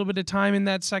spend a little bit of time in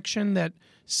that section, that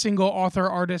single author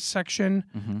artist section,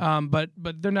 but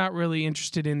they're not really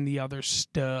interested in the other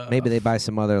stuff. Maybe they buy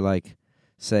some other like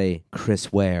say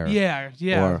Chris Ware Yeah.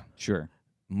 or Sure.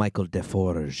 Michael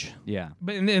Deforge. Yeah.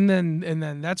 But and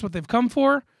then that's what they've come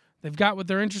for. They've got what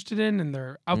they're interested in, and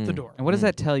they're out the door. And what does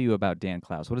that tell you about Dan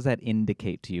Klaus? What does that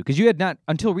indicate to you? Because you had not,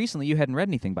 until recently, you hadn't read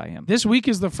anything by him. This week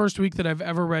is the first week that I've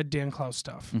ever read Dan Klaus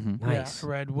stuff. Nice. Yeah,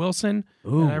 I read Wilson,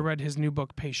 Ooh. and I read his new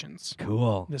book, Patience,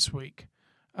 Cool. this week.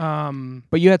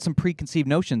 But you had some preconceived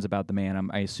notions about the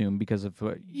man, I assume, because of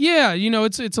Yeah,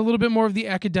 it's a little bit more of the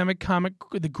academic comic,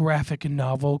 the graphic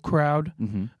novel crowd.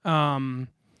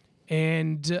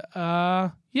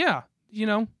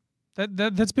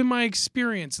 That's been my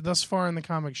experience thus far in the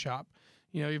comic shop.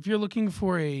 If you're looking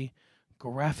for a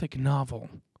graphic novel,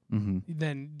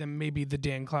 then maybe the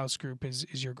Dan Klaus group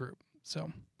is your group.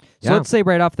 So let's say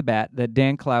right off the bat that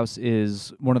Dan Klaus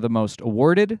is one of the most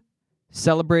awarded,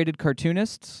 celebrated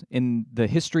cartoonists in the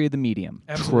history of the medium.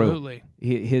 absolutely.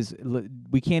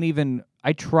 We can't even.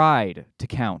 I tried to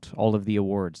count all of the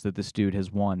awards that this dude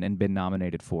has won and been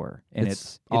nominated for, and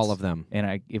it's all of them.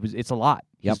 And it's a lot.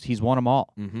 Yep. He's won them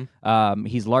all.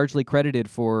 He's largely credited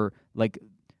for, like,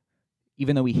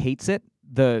 even though he hates it,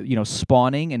 the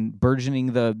spawning and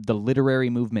burgeoning the literary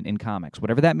movement in comics,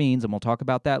 whatever that means, and we'll talk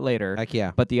about that later. Heck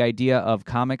yeah. But the idea of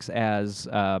comics as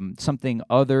something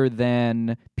other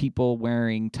than people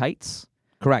wearing tights,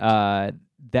 Correct.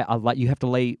 that a lot, you have to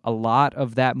lay a lot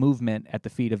of that movement at the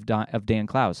feet of Dan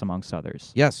Klaus, amongst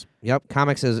others. Yes. Yep.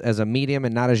 Comics as a medium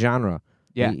and not a genre.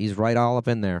 Yeah. He's right all up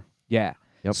in there. Yeah.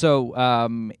 Yep.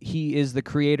 So he is the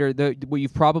creator. What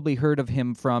you've probably heard of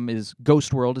him from is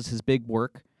Ghost World is his big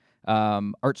work.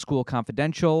 Art School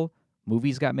Confidential.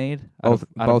 Movies got made. Both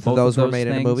of those were made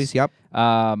things. into movies. Yep.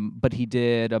 But he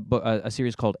did a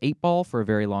series called 8 Ball for a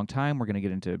very long time. We're going to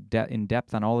get into in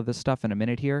depth on all of this stuff in a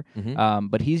minute here.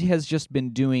 But he has just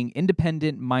been doing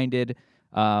independent-minded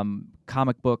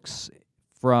comic books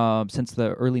since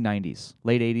the early 90s,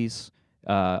 late 80s,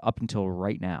 up until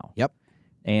right now. Yep.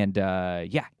 And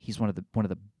he's one of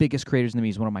the biggest creators in the media.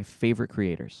 He's one of my favorite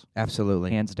creators,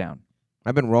 Absolutely. hands down.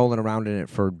 I've been rolling around in it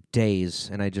for days,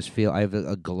 and I just feel I have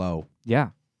a glow. Yeah,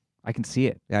 I can see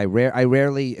it. I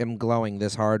rarely am glowing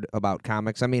this hard about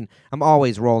comics. I mean, I'm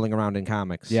always rolling around in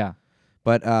comics. Yeah.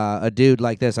 But a dude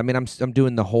like this, I mean, I'm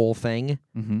doing the whole thing.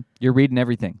 You're reading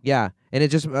everything. Yeah, and it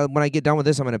just when I get done with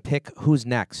this, I'm going to pick who's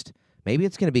next. Maybe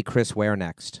it's going to be Chris Ware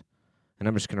next, and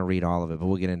I'm just going to read all of it. But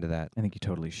we'll get into that. I think you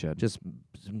totally should. Just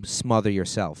smother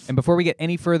yourself. And before we get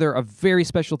any further, a very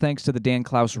special thanks to the Dan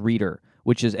Klaus Reader,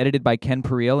 which is edited by Ken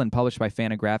Peril and published by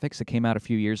Fantagraphics. It came out a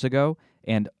few years ago,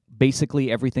 and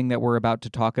basically everything that we're about to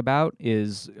talk about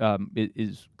is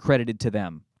credited to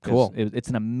them. Cool. It's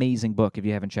an amazing book if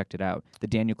you haven't checked it out. The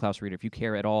Daniel Klaus Reader. If you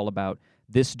care at all about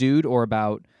this dude or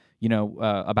about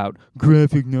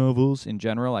graphic novels in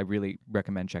general, I really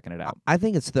recommend checking it out. I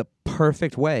think it's the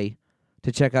perfect way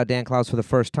to check out Dan Klaus for the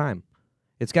first time.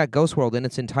 It's got Ghost World in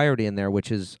its entirety in there,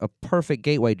 which is a perfect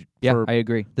gateway for I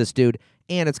agree. this dude.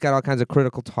 And it's got all kinds of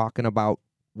critical talking about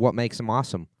what makes him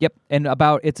awesome. Yep, and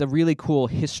it's a really cool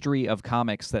history of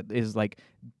comics that is like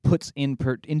puts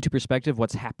into perspective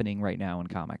what's happening right now in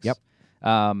comics. Yep.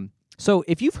 So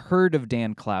if you've heard of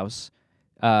Dan Klaus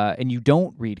and you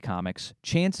don't read comics,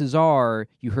 chances are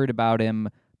you heard about him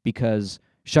because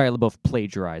Shia LaBeouf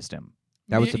plagiarized him.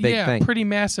 That was the big thing. Pretty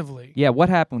massively. Yeah, what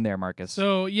happened there, Marcus?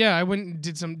 So I went and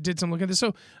did some look at this.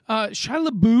 So Shia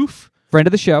LaBeouf, Friend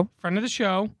of the show. friend of the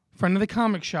show, friend of the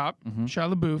comic shop,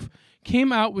 Shia LaBeouf,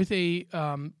 came out with a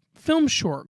film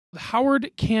short,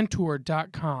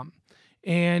 howardcantor.com.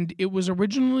 And it was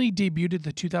originally debuted at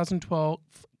the 2012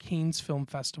 Cannes Film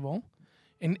Festival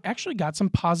and actually got some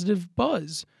positive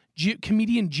buzz.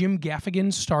 Comedian Jim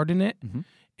Gaffigan starred in it,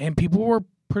 and people were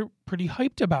pretty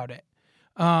hyped about it.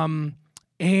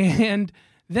 And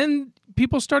then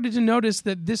people started to notice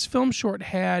that this film short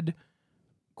had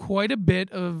quite a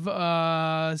bit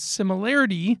of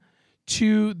similarity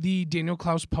to the Daniel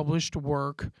Klaus published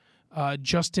work,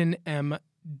 Justin M.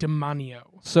 Demanio.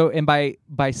 So, and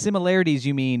by similarities,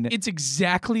 you mean It's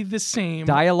exactly the same.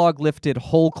 dialogue lifted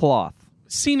whole cloth.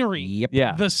 Scenery, Yep.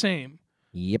 Yeah. the same.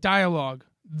 Yep. Dialogue,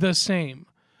 the same.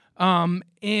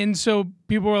 And so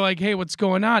people were like, hey, what's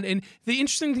going on? And the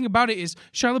interesting thing about it is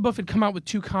Shia LaBeouf had come out with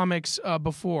 2 comics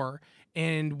before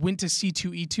and went to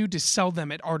C2E2 to sell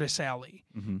them at Artist Alley.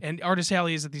 And Artist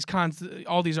Alley is at these cons,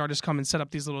 all these artists come and set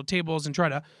up these little tables and try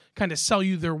to kind of sell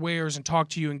you their wares and talk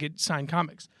to you and get signed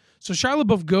comics. So Shia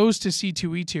LaBeouf goes to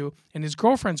C2E2 and his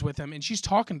girlfriend's with him, and she's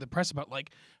talking to the press about like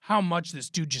how much this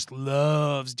dude just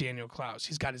loves Daniel Klaus.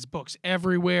 He's got his books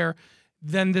everywhere.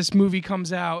 Then this movie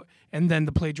comes out, and then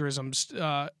the plagiarism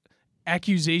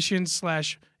accusations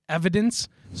 / evidence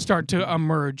start to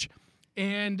emerge.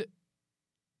 And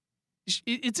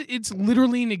it's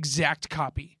literally an exact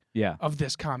copy Yeah. of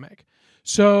this comic.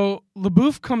 So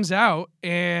LaBeouf comes out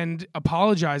and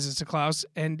apologizes to Klaus,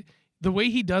 and the way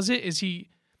he does it is he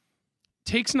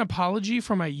takes an apology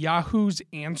from a Yahoo's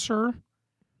Answer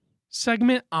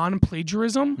segment on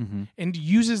plagiarism Mm-hmm. and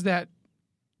uses that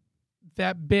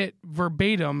bit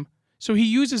verbatim. So he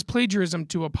uses plagiarism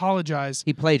to apologize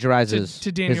He plagiarizes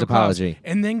to Daniel his Klaus, apology.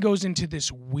 and then goes into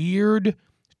this weird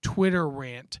Twitter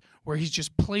rant where he's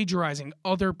just plagiarizing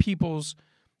other people's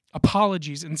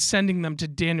apologies and sending them to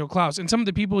Daniel Klaus. And some of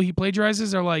the people he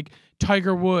plagiarizes are like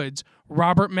Tiger Woods,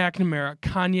 Robert McNamara,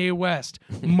 Kanye West,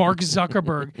 Mark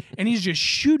Zuckerberg, and he's just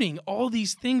shooting all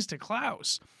these things to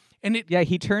Klaus. And it Yeah,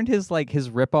 he turned his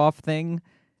ripoff thing,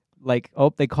 like,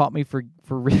 oh, they caught me for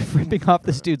ripping off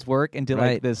this dude's work into like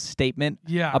Right. this statement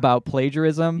Yeah. about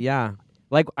plagiarism. Yeah,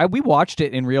 Like we watched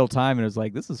it in real time and it was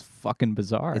like, this is fucking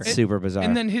bizarre. it's super bizarre.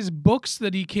 And then his books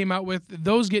that he came out with,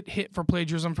 those get hit for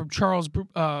plagiarism from Charles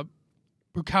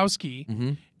Bukowski.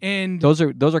 Mhm. And Those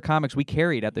are comics we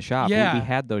carried at the shop. Yeah. We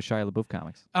had those Shia LaBeouf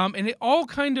comics. and it all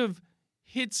kind of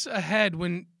hits ahead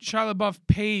when Shia LaBeouf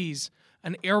pays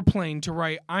an airplane to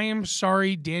write "I am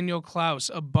sorry, Daniel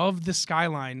Klaus" above the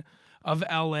skyline of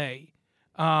L.A.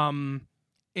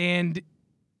 And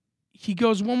he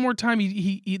goes one more time.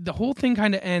 He the whole thing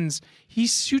kind of ends. He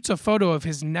shoots a photo of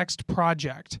his next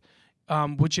project,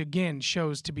 which again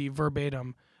shows to be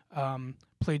verbatim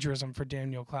plagiarism for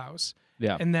Daniel Klaus.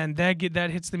 Yeah. And then that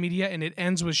hits the media, and it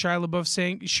ends with Shia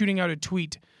LaBeouf shooting out a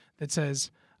tweet that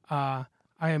says, "I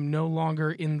am no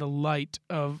longer in the light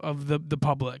of the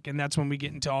public," and that's when we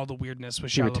get into all the weirdness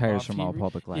with He Shia retires LaBeouf. from all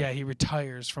public life. Yeah, he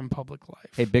retires from public life.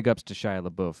 Hey, big ups to Shia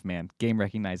LaBeouf, man. Game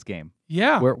recognized game.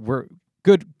 Yeah, We're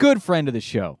good friend of the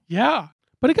show. yeah.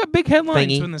 But it got big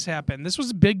headlines Thingy. when this happened. This was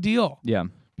a big deal Yeah.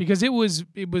 because it was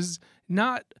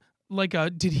not like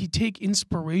did he take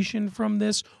inspiration from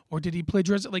this or did he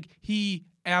plagiarize it? Like he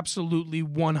absolutely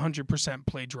 100%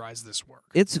 plagiarized this work.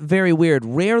 It's very weird.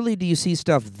 Rarely do you see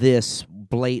stuff this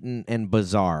blatant and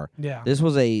bizarre. Yeah. This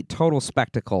was a total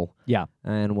spectacle Yeah.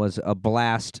 and was a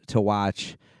blast to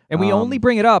watch. And we only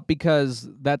bring it up because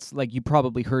that's like you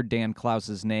probably heard Dan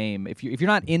Klaus's name. If you're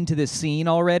not into this scene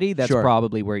already, that's Sure.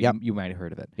 probably where Yep. you might have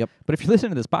heard of it. Yep. But if you listen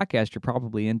to this podcast, you're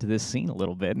probably into this scene a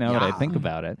little bit now that I Yeah. think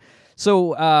about it.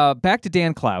 So back to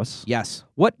Dan Klaus. Yes.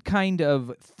 What kind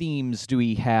of themes do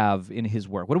we have in his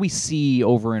work? What do we see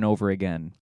over and over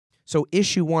again? So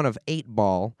issue 1 of 8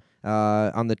 Ball,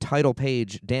 on the title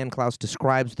page, Dan Klaus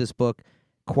describes this book,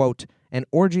 quote, an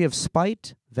orgy of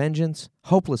spite, vengeance,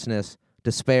 hopelessness,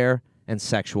 despair, and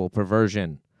sexual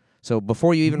perversion. So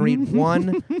before you even read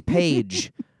one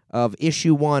page of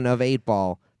issue 1 of 8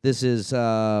 Ball, this is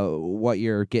what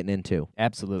you're getting into.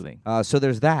 Absolutely. So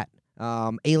there's that.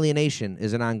 Alienation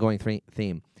is an ongoing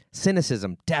theme.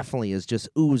 Cynicism definitely is just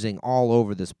oozing all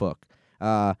over this book.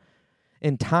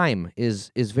 And time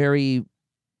is very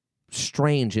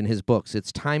strange in his books.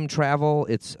 It's time travel.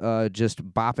 It's just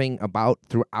bopping about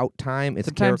throughout time. It's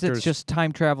Sometimes characters. it's just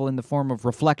time travel in the form of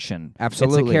reflection.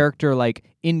 Absolutely. It's a character like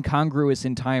incongruous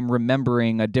in time,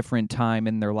 remembering a different time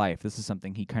in their life. This is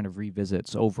something he kind of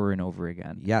revisits over and over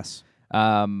again. Yes.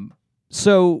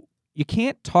 So you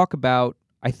can't talk about,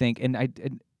 I think,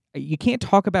 you can't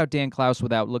talk about Dan Klaus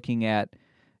without looking at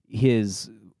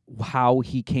how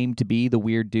he came to be the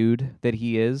weird dude that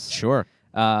he is. Sure.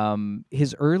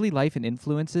 His early life and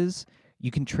influences, you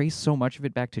can trace so much of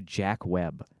it back to Jack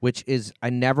Webb. Which is, I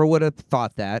never would have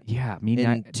thought that Yeah, me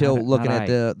until looking at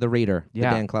the reader, Yeah.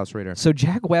 the Dan Klaus reader. So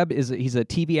Jack Webb he's a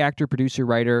TV actor, producer,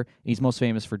 writer. And he's most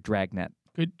famous for Dragnet.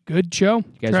 Good show. You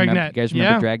guys Dragnet.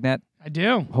 remember, Dragnet? I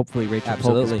do. Hopefully Rachel Polk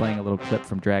Absolutely. is playing a little clip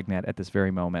from Dragnet at this very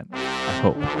moment. I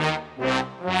hope.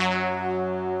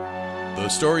 The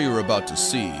story you're about to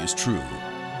see is true.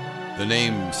 The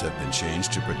names have been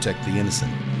changed to protect the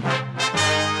innocent.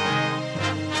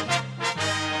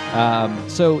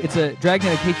 So it's a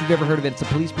Dragnet. In case you've ever heard of it, it's a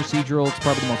police procedural. It's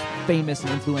probably the most famous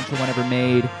and influential one ever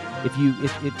made.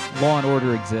 If Law and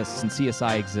Order exists and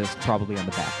CSI exists, probably on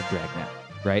the back of Dragnet,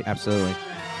 right? Absolutely.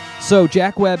 So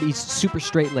Jack Webb, he's super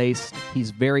straight-laced. He's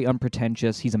very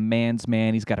unpretentious. He's a man's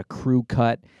man. He's got a crew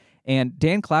cut. And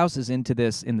Dan Klaus is into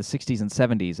this in the 60s and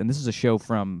 70s, and this is a show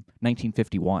from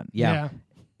 1951. Yeah.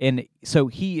 And so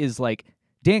he is like,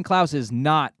 Dan Klaus is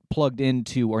not plugged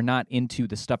into or not into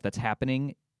the stuff that's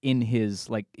happening in his,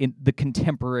 like, in the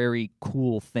contemporary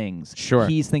cool things. Sure.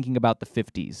 He's thinking about the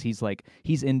 50s.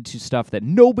 He's into stuff that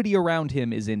nobody around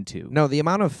him is into. No, the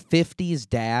amount of 50s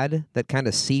dad that kind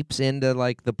of seeps into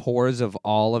like the pores of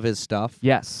all of his stuff.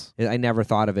 Yes. I never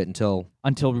thought of it until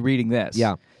Until reading this.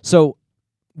 Yeah. So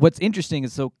what's interesting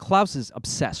is, so Klaus is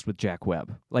obsessed with Jack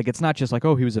Webb. Like, it's not just like,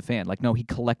 oh, he was a fan. Like, no, he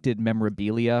collected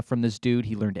memorabilia from this dude.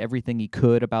 He learned everything he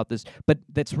could about this. But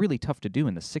that's really tough to do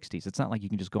in the 60s. It's not like you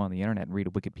can just go on the internet and read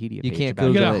a Wikipedia You page can't about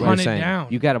You Google Jack gotta it, Webb. hunt you're it saying. down.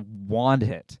 You got to wand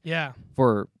it Yeah.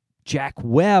 for Jack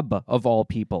Webb, of all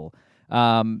people.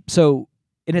 So,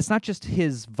 and it's not just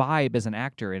his vibe as an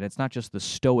actor, and it's not just the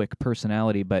stoic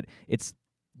personality, but it's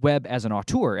Webb as an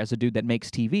auteur, as a dude that makes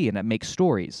TV and that makes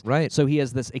stories. Right. So he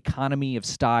has this economy of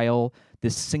style,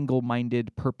 this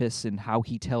single-minded purpose in how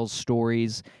he tells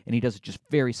stories, and he does it just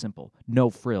very simple,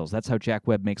 no frills. That's how Jack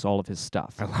Webb makes all of his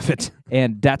stuff. I love it.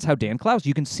 And that's how Dan Klaus,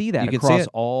 you can see that You can see across it.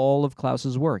 all of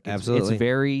Klaus's work. Absolutely. It's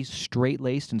very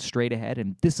straight-laced and straight ahead,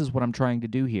 and this is what I'm trying to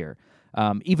do here.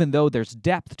 Even though there's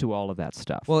depth to all of that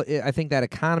stuff. Well, I think that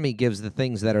economy gives the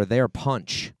things that are there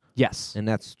punch, yes. and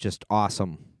that's just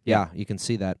awesome. Yeah, you can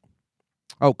see that.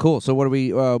 Oh, cool. So what are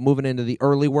we moving into the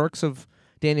early works of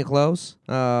Daniel Close?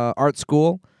 Art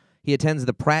school. He attends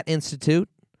the Pratt Institute.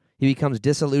 He becomes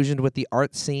disillusioned with the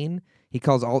art scene. He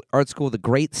calls art school the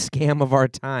great scam of our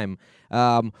time,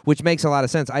 which makes a lot of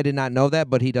sense. I did not know that,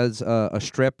 but he does a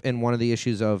strip in one of the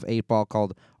issues of 8-Ball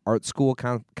called Art School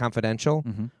Confidential,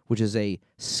 which is a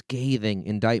scathing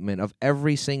indictment of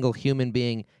every single human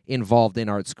being involved in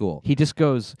art school. He just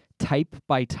goes type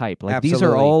by type. Like, these are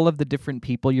Absolutely. all of the different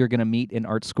people you're going to meet in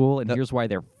art school, and here's why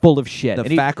they're full of shit. The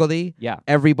And he- faculty, yeah.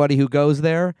 everybody who goes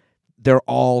there, they're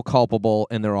all culpable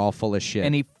and they're all full of shit.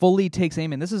 And he fully takes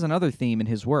aim, and this is another theme in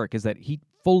his work, is that he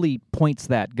fully points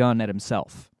that gun at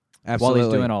himself Absolutely. while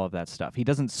he's doing all of that stuff. He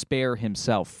doesn't spare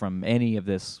himself from any of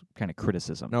this kind of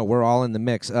criticism. No, we're all in the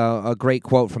mix. A great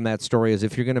quote from that story is,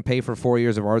 if you're going to pay for 4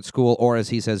 years of art school, or as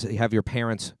he says, have your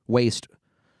parents waste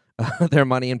their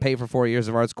money and pay for 4 years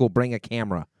of art school, bring a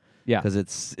camera. Yeah. Because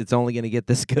it's only going to get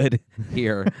this good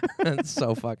here. It's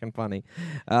so fucking funny.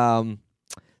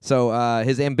 So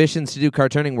his ambitions to do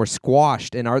cartooning were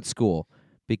squashed in art school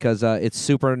because it's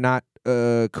super not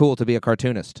cool to be a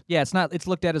cartoonist. Yeah, it's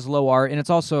looked at as low art, and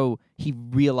it's also, he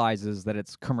realizes that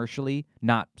it's commercially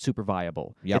not super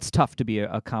viable. Yep. It's tough to be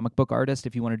a comic book artist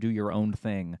if you want to do your own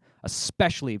thing,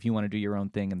 especially if you want to do your own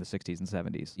thing in the 60s and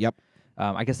 70s. Yep.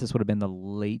 I guess this would have been the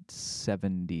late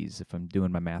 70s if I'm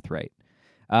doing my math right.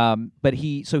 But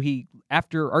he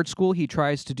after art school, he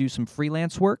tries to do some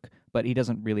freelance work, but he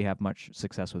doesn't really have much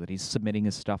success with it. He's submitting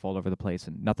his stuff all over the place,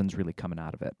 and nothing's really coming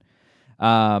out of it.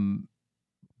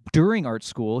 During art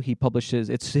school, he publishes,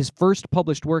 it's his first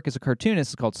published work as a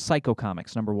cartoonist. It's called Psycho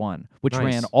Comics #1, which Nice.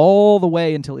 ran all the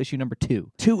way until issue number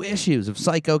 2. 2 issues of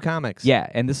Psycho Comics. Yeah,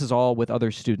 and this is all with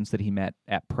other students that he met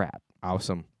at Pratt.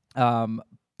 Awesome.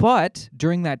 But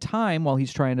during that time, while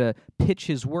he's trying to pitch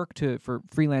his work for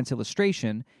freelance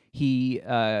illustration, he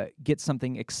gets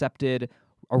something accepted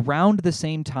around the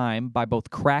same time by both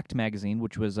Cracked magazine,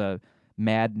 which was a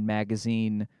Mad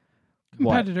magazine.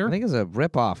 Competitor. I think it's a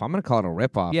ripoff. I'm going to call it a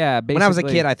ripoff. Yeah, When I was a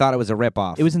basically, kid, I thought it was a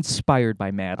ripoff. it was inspired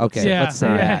by Mad. Okay. Yeah. Let's say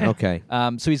Yeah. that. Okay.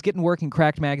 So he's getting work in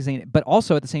Cracked magazine, but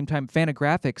also at the same time,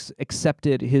 Fantagraphics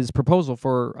accepted his proposal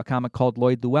for a comic called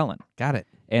Lloyd Llewellyn. Got it.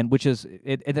 And which is,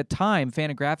 at the time,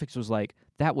 Fantagraphics was like,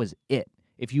 that was it.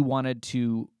 If you wanted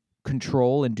to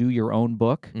control and do your own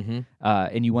book,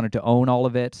 and you wanted to own all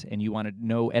of it, and you wanted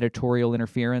no editorial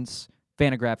interference,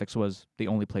 Fantagraphics was the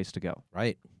only place to go.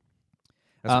 Right.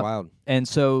 That's wild. And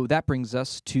so that brings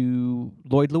us to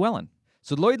Lloyd Llewellyn.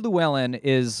 So Lloyd Llewellyn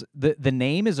is, the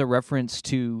name is a reference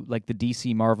to like the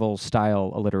DC Marvel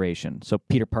style alliteration. So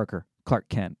Peter Parker, Clark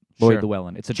Kent, Lloyd Sure.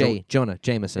 Llewellyn. It's a Jonah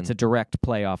Jameson. It's a direct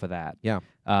play off of that. Yeah.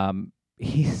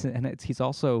 He's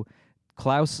also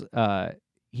Klaus.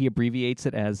 He abbreviates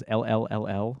it as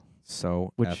LLLL,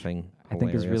 so which effing I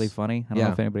think is really hilarious. funny. I don't Yeah.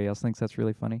 know if anybody else thinks that's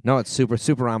really funny. No, it's super,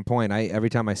 super on point. Every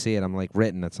time I see it, I'm like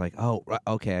written. It's like, oh,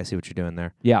 okay, I see what you're doing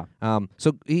there. Yeah.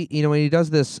 So he, when he does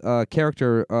this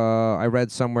character, I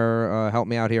read somewhere, help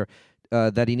me out here,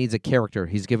 that he needs a character.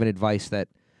 He's given advice that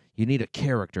you need a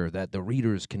character that the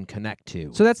readers can connect to.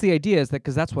 So that's the idea, is that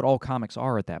because that's what all comics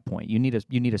are at that point. You need a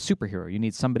superhero. You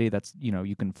need somebody that's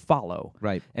you can follow.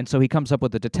 Right. And so he comes up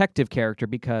with a detective character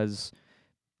because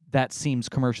that seems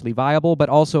commercially viable, but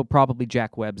also probably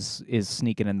Jack Webb's is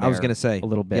sneaking in there. I was gonna say a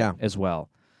little bit yeah. as well.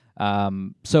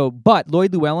 But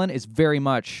Lloyd Llewellyn is very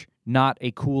much not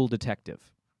a cool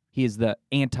detective. He is the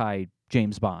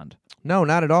anti-James Bond. No,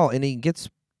 not at all. And he gets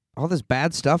all this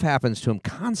bad stuff happens to him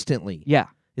constantly. Yeah.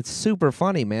 It's super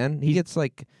funny, man. He gets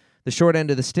like the short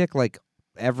end of the stick, like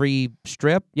every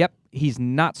strip. Yep. He's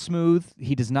not smooth.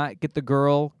 He does not get the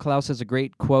girl. Klaus has a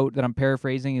great quote that I'm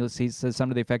paraphrasing. He says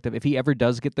something to the effect of, if he ever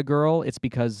does get the girl, it's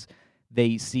because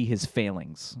they see his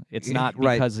failings. It's not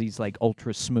Right. because he's like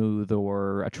ultra smooth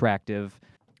or attractive.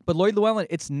 But Lloyd Llewellyn,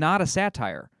 it's not a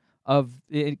satire of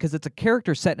because it's a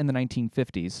character set in the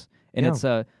 1950s, and Yeah. it's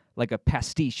a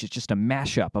pastiche. It's just a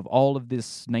mashup of all of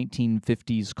this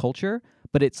 1950s culture.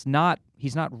 But it's not.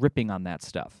 He's not ripping on that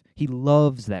stuff. He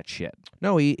loves that shit.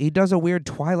 No, he does a weird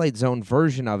Twilight Zone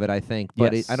version of it, I think,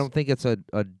 but Yes. I don't think it's a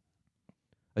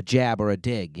jab or a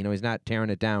dig. You know, he's not tearing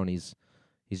it down. He's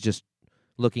just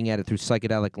looking at it through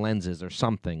psychedelic lenses or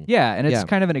something. Yeah, and it's Yeah.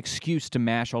 kind of an excuse to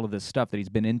mash all of this stuff that he's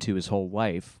been into his whole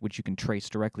life, which you can trace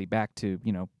directly back to,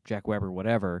 Jack Weber,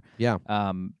 whatever. Yeah.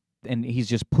 And he's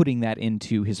just putting that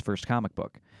into his first comic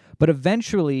book. But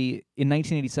eventually, in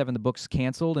 1987, the book's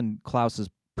canceled, and Klaus is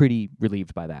pretty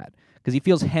relieved by that because he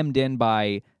feels hemmed in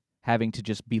by having to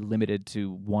just be limited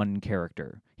to one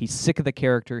character. He's sick of the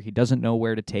character. He doesn't know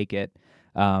where to take it.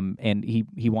 And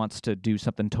he wants to do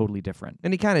something totally different.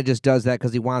 And he kind of just does that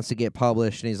because he wants to get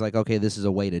published, and he's like, okay, this is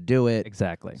a way to do it.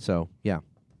 Exactly. So, yeah.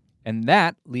 And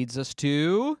that leads us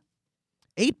to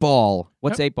 8 Ball.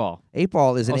 what's 8 Ball? 8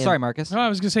 Ball is an... Oh, sorry, Marcus. No, I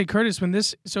was gonna say, Curtis.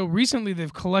 So recently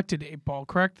they've collected 8 Ball,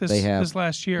 correct? They have. This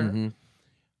last year. Mhm.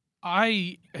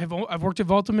 I've worked at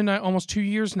Volta Midnight almost 2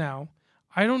 years now.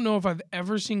 I don't know if I've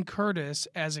ever seen Curtis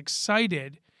as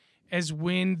excited as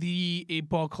when the 8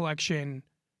 Ball collection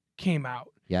came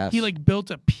out. Yes. He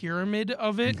built a pyramid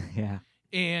of it Yeah.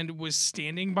 and was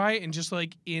standing by it and just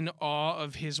in awe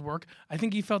of his work. I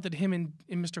think he felt that him and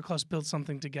Mr. Klaus built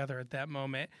something together at that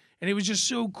moment. And it was just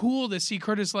so cool to see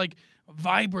Curtis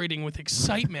vibrating with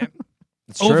excitement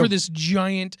It's over true. this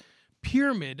giant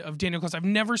pyramid of Daniel Klaus. I've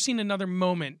never seen another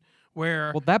moment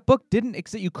where Well, that book didn't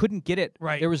exist. You couldn't get it.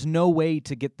 Right. There was no way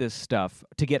to get this stuff,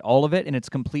 to get all of it in its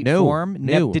complete No, form.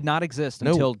 no. Did not exist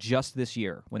No. until just this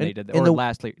year when they And- did that, and or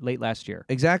the- late last year.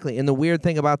 Exactly. And the weird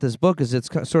thing about this book is it's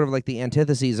sort of like the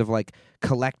antitheses of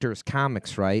collectors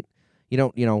comics, right? You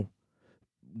don't,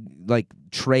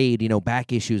 trade,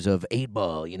 back issues of 8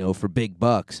 Ball, for big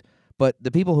bucks. But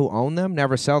the people who own them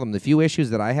never sell them. The few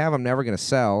issues that I have, I'm never going to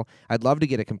sell. I'd love to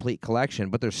get a complete collection,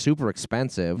 but they're super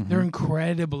expensive. they're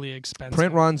incredibly expensive.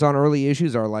 Print runs on early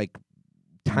issues are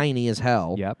tiny as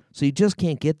hell. Yep. So you just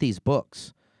can't get these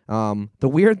books. The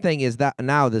weird thing is that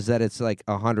it's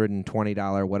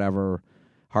 $120 whatever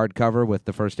hardcover with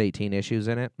the first 18 issues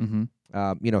in it.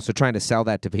 Mm-hmm. So trying to sell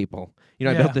that to people. I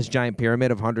Yeah. built this giant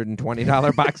pyramid of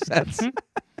 $120 box sets, and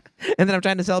then I'm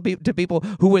trying to sell to people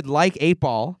who would like 8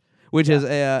 Ball, which is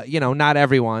not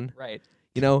everyone. Right.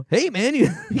 Hey man, you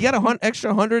got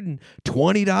extra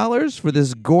 $120 for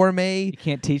this gourmet. You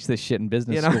can't teach this shit in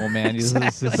business You know, school, man.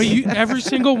 exactly. But every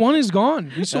single one is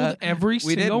gone. We sold every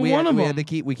We did. single We one had, of we them. had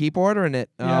to keep ordering it.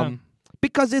 Yeah.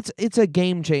 Because it's a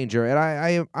game changer,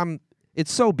 and I'm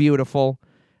it's so beautiful.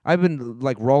 I've been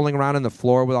rolling around on the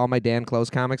floor with all my Dan Close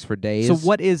comics for days. So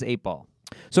what is 8 Ball?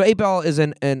 So 8 Ball is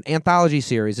an anthology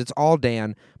series. It's all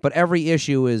Dan, but every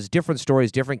issue is different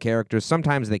stories, different characters.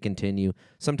 Sometimes they continue,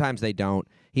 sometimes they don't.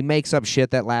 He makes up shit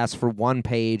that lasts for 1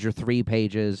 page or 3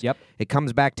 pages. Yep. It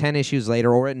comes back 10 issues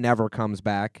later, or it never comes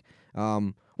back,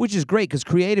 which is great because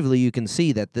creatively you can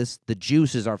see that the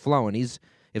juices are flowing.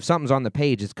 If something's on the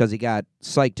page, it's because he got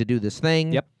psyched to do this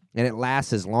thing. Yep. And it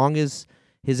lasts as long as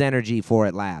his energy for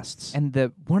it lasts. And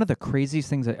one of the craziest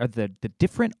things are the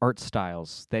different art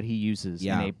styles that he uses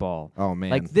Yeah. in 8 Ball. Oh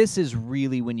man. This is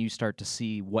really when you start to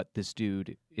see what this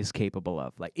dude is capable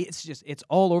of. It's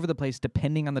all over the place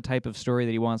depending on the type of story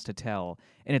that he wants to tell.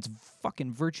 And it's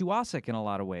fucking virtuosic in a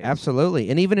lot of ways. Absolutely.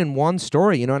 And even in one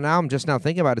story, now I'm just now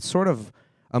thinking about it, it's sort of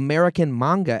American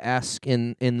manga-esque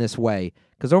in this way.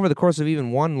 Because over the course of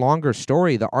even one longer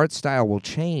story, the art style will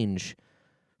change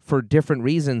for different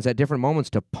reasons at different moments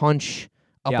to punch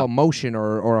up Yeah. emotion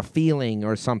or a feeling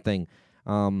or something.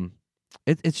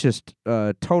 It's just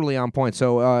totally on point.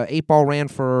 So 8 Ball ran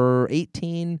for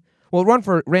 18... Well,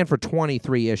 it ran for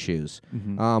 23 issues.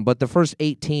 Mhm. But the first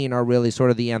 18 are really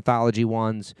sort of the anthology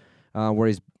ones where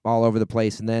he's all over the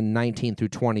place. And then 19 through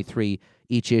 23,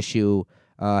 each issue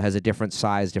has a different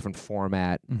size, different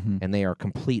format, Mhm. and they are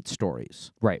complete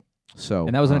stories. Right. So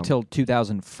And that was until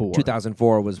 2004.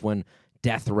 2004 was when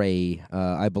Death Ray,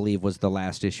 I believe, was the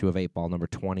last issue of 8 Ball, number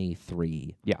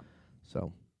 23. Yeah.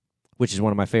 So, which is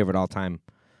one of my favorite all-time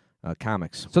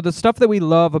comics. So the stuff that we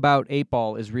love about 8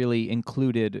 Ball is really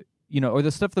included, or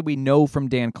the stuff that we know from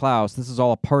Dan Clowes, this is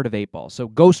all a part of 8 Ball. So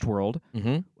Ghost World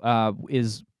Mm-hmm.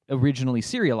 is originally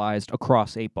serialized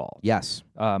across 8 Ball. Yes.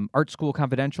 Art School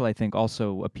Confidential, I think,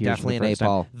 also appears Definitely for the in first 8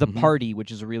 Ball. time. The Mhm. Party, which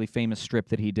is a really famous strip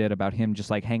that he did about him just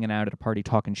hanging out at a party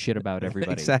talking shit about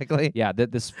everybody. Exactly. Yeah,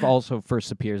 this also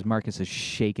first appears. Marcus is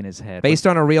shaking his head. Based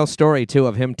on a real story, too,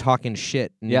 of him talking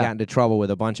shit and Yeah. he got into trouble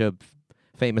with a bunch of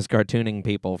famous cartooning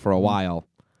people for a while.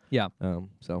 Yeah.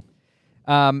 So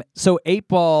So 8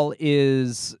 Ball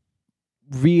is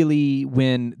really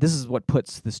when this is what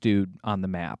puts this dude on the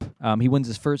map. He wins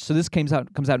his first. So this comes out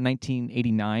in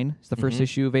 1989. It's the first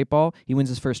issue of 8-Ball. He wins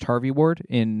his first Harvey Award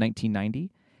in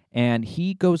 1990, and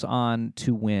he goes on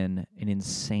to win an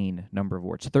insane number of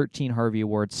awards: 13 Harvey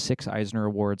Awards, 6 Eisner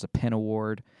Awards, a Penn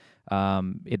Award.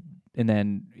 And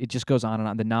then it just goes on and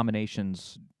on. The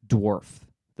nominations dwarf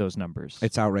those numbers.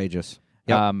 It's outrageous.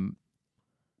 Yep.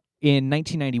 In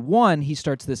 1991, he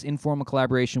starts this informal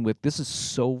collaboration with, this is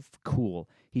so cool,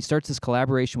 he starts this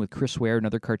collaboration with Chris Ware,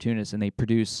 another cartoonist, and they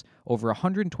produce over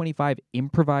 125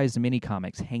 improvised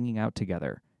mini-comics hanging out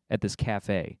together at this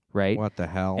cafe, right? What the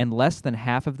hell? And less than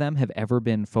half of them have ever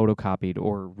been photocopied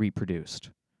or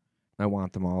reproduced. I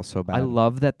want them all so bad. I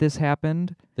love that this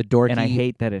happened, the dorky, and I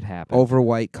hate that it happened.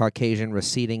 overwhite, Caucasian,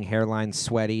 receding hairline,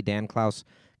 sweaty Dan Klaus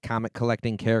comic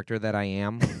collecting character that I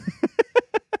am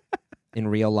in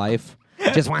real life.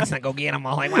 Just wants to go get them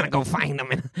all. I want to go find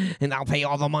them, and I'll pay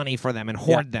all the money for them and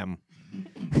hoard them.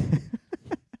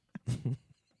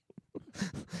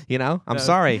 You know? I'm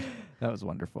sorry. That was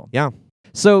wonderful. Yeah.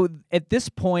 So at this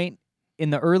point, in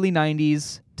the early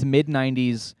 90s to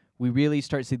mid-90s, we really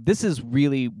start to see, this is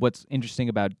really what's interesting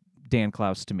about Dan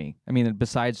Klaus to me. I mean,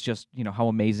 besides just, how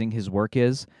amazing his work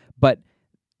is, but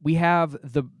we have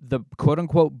the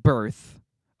quote-unquote birth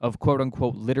of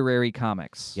quote-unquote literary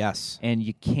comics. Yes. And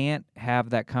you can't have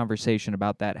that conversation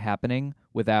about that happening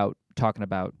without talking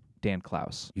about Dan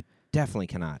Klaus. You definitely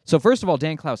cannot. So first of all,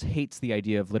 Dan Klaus hates the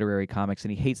idea of literary comics,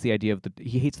 and he hates the idea of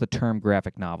he hates the term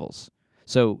graphic novels.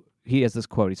 So he has this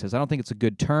quote. He says, "I don't think it's a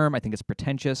good term. I think it's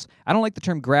pretentious. I don't like the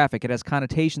term graphic. It has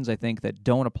connotations, I think, that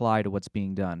don't apply to what's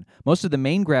being done. Most of the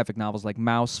main graphic novels like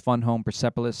Mouse, Fun Home,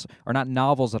 Persepolis are not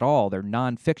novels at all. They're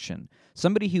nonfiction.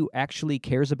 Somebody who actually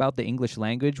cares about the English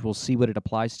language will see what it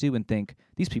applies to and think,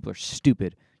 these people are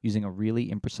stupid using a really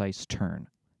imprecise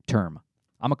term.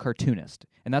 I'm a cartoonist."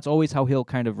 And that's always how he'll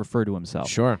kind of refer to himself.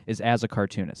 Sure. Is as a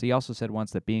cartoonist. He also said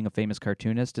once that being a famous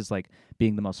cartoonist is like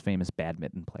being the most famous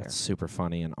badminton player. That's super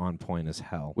funny and on point as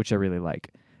hell. Which I really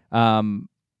like.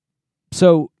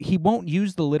 So he won't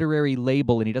use the literary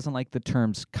label, and he doesn't like the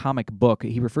terms comic book.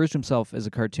 He refers to himself as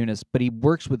a cartoonist, but he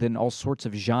works within all sorts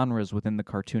of genres within the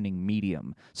cartooning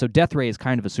medium. So Death Ray is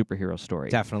kind of a superhero story.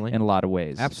 Definitely. In a lot of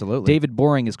ways. Absolutely. David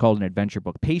Boring is called an adventure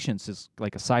book. Patience is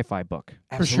like a sci-fi book.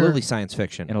 Absolutely science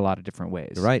fiction. In a lot of different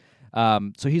ways. You're right.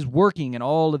 So he's working in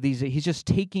all of these. He's just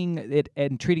taking it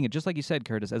and treating it, just like you said,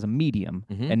 Curtis, as a medium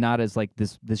and not as like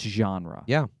this genre.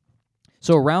 Yeah.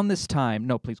 So around this time,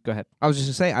 no, please go ahead. I was just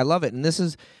going to say, I love it. And this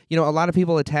is, a lot of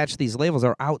people attach these labels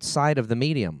are outside of the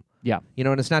medium. Yeah.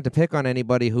 And it's not to pick on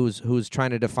anybody who's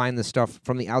trying to define this stuff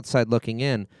from the outside looking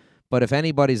in. But if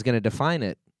anybody's going to define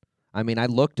it, I mean, I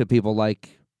look to people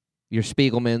like your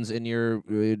Spiegelmans and your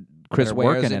Chris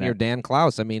Wares and your Dan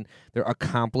Klaus. I mean, they're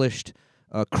accomplished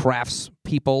crafts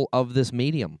people of this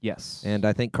medium. Yes. And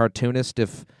I think cartoonist,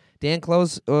 if Dan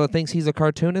Klaus thinks he's a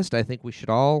cartoonist, I think we should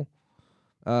all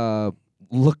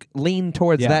lean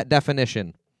towards that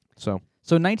definition. So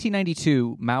in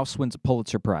 1992, Mouse wins a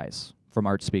Pulitzer Prize from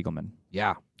Art Spiegelman.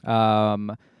 Yeah.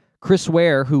 Chris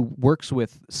Ware, who works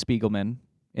with Spiegelman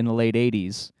in the late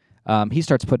 80s, he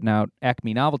starts putting out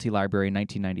Acme Novelty Library in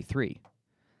 1993.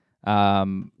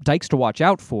 Dykes to Watch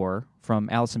Out For from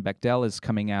Alison Bechdel is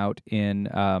coming out in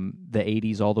the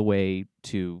 80s all the way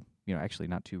to, actually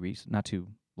not too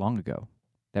long ago.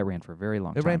 That ran for a very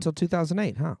long time. It ran until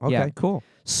 2008, huh? Okay, yeah. Cool.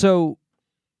 So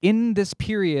in this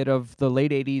period of the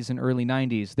late 80s and early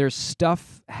 90s, there's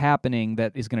stuff happening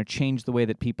that is going to change the way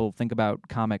that people think about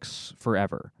comics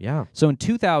forever. Yeah. So in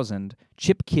 2000,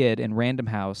 Chip Kidd and Random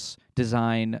House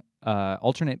design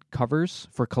alternate covers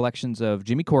for collections of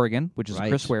Jimmy Corrigan, which is a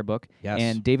Chris Ware book,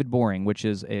 and David Boring, which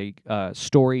is a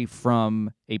story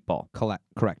from 8-Ball.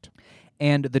 Correct.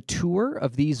 And the tour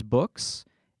of these books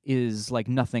is like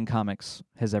nothing comics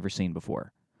has ever seen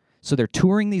before. So they're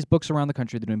touring these books around the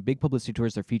country. They're doing big publicity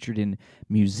tours. They're featured in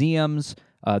museums.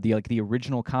 The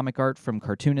original comic art from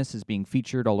cartoonists is being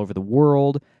featured all over the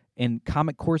world. And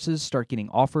comic courses start getting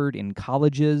offered in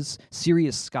colleges.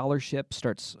 Serious scholarship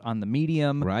starts on the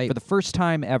medium. Right. For the first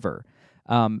time ever.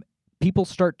 People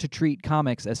start to treat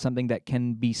comics as something that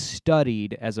can be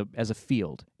studied as a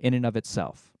field in and of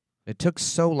itself. It took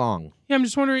so long. Yeah, I'm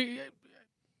just wondering.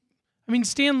 I mean,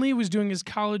 Stan Lee was doing his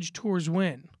college tours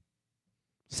when?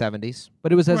 70s.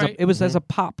 But it was as a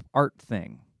pop art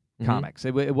thing. Comics.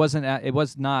 It was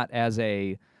not as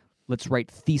a let's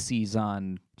write theses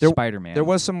on Spider-Man. There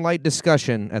was some light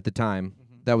discussion at the time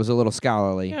that was a little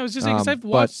scholarly. Yeah, I was just saying, because I've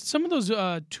watched some of those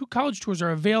 2 college tours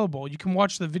are available. You can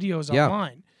watch the videos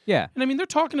online. Yeah. And I mean, they're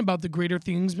talking about the greater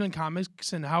things in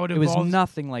comics and how it evolves. It was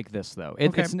nothing like this, though.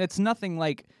 It's nothing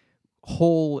like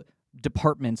whole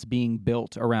departments being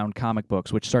built around comic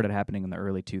books, which started happening in the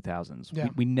early 2000s. Yeah.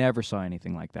 We never saw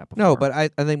anything like that before. No, but I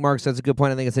think Mark says a good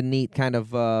point. I think it's a neat kind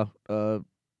of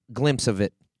glimpse of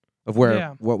it, of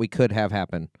where what we could have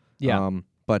happen. Yeah.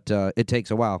 But it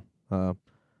takes a while,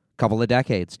 couple of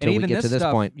decades till we get to this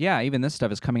point. Yeah, even this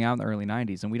stuff is coming out in the early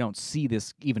 90s, and we don't see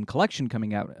this even collection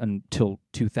coming out until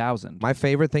 2000. My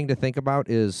favorite thing to think about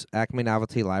is Acme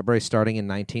Novelty Library starting in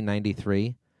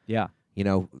 1993. Yeah. You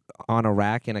know, on a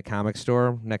rack in a comic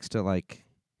store next to, like,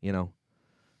 you know,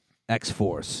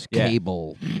 X-Force, Yeah.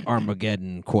 Cable,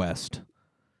 Armageddon, Quest.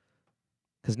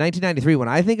 Because 1993, when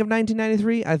I think of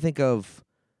 1993, I think of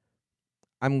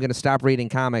I'm going to stop reading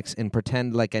comics and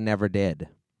pretend like I never did.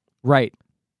 Right.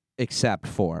 Except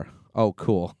for, oh,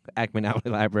 cool, Acme Novelty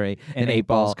Library And and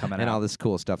 8-Ball coming and out. all this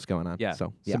cool stuff's going on. Yeah.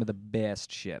 So, Some of the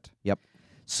best shit. Yep.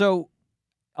 So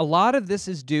a lot of this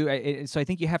is due. So I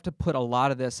think you have to put a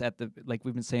lot of this at the, like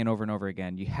we've been saying over and over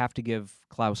again, you have to give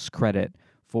Klaus credit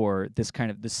for this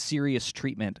kind of the serious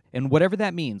treatment, and whatever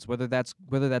that means, whether that's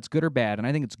good or bad, and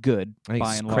I think it's good I think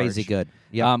by it's and crazy large. good.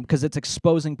 Yeah. Because it's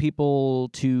exposing people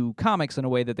to comics in a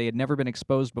way that they had never been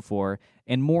exposed before,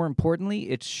 and more importantly,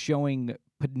 it's showing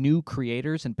new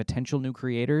creators and potential new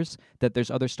creators that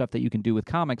there's other stuff that you can do with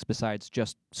comics besides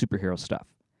just superhero stuff.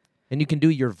 And you can do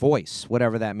your voice,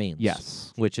 whatever that means.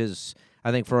 Yes. Which is,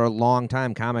 I think, for a long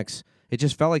time, comics, it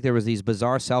just felt like there was these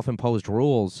bizarre self-imposed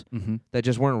rules Mm-hmm. that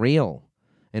just weren't real.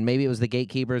 And maybe it was the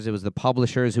gatekeepers, it was the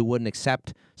publishers who wouldn't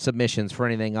accept submissions for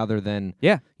anything other than,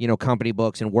 Yeah. you know, company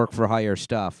books and work-for-hire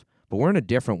stuff. But we're in a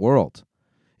different world.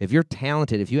 If you're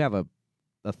talented, if you have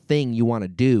a thing you want to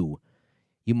do,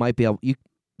 you might be able.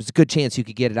 There's a good chance you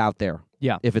could get it out there.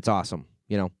 Yeah. If it's awesome,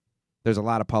 you know. There's a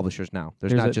lot of publishers now.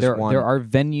 There's not just there, one. There are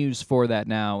venues for that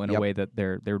now in a Yep. way that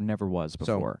there never was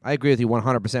before. So I agree with you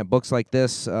 100%. Books like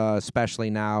this, especially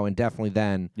now and definitely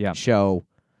then, Yeah. show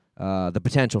the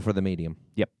potential for the medium.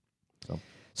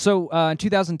 So in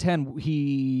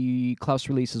 2010, Klaus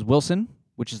releases Wilson,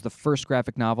 which is the first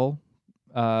graphic novel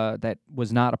that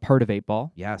was not a part of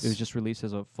 8-Ball. Yes. It was just released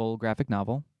as a full graphic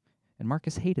novel, and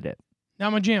Marcus hated it.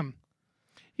 Not my jam.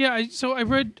 Yeah, I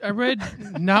read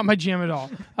not my jam at all.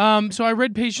 So I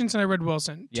read Patience and I read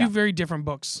Wilson. Yeah. Two very different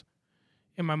books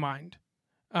in my mind.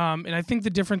 And I think the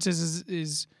difference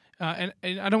is and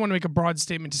I don't want to make a broad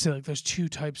statement to say like there's two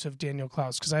types of Daniel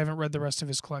Klaus because I haven't read the rest of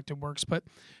his collected works, but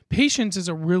Patience is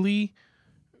a really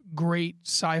great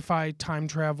sci-fi time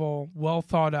travel, well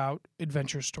thought out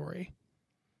adventure story.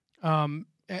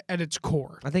 At its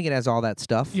core. I think it has all that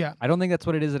stuff. Yeah. I don't think that's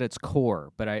what it is at its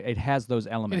core, but it has those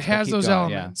elements. It But has keep those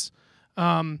going, yeah.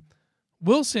 elements.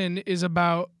 Wilson is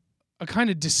about a kind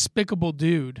of despicable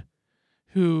dude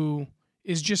who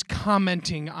is just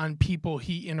commenting on people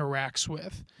he interacts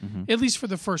with, Mhm. at least for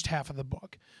the first half of the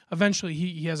book. Eventually,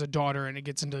 he has a daughter, and it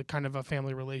gets into kind of a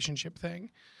family relationship thing.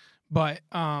 But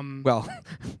Well,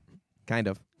 kind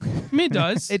of. I mean, it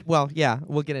does. Yeah,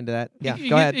 we'll get into that. Yeah, It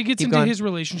go ahead. It gets Keep into going. his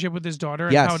relationship with his daughter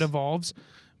and Yes. how it evolves.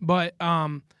 But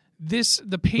the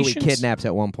Who patience he kidnaps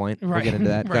at one point. We'll Right. get into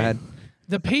that. Go Right. ahead.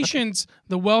 the patience,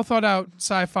 the well thought out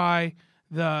sci-fi,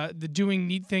 the doing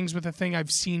neat things with a thing I've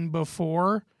seen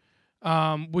before,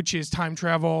 which is time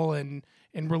travel and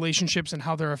relationships and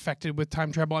how they're affected with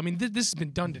time travel. I mean, this has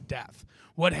been done to death.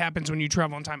 What happens when you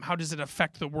travel in time? How does it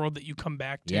affect the world that you come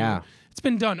back to? Yeah. It's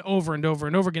been done over and over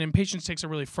and over again, and Patience takes a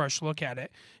really fresh look at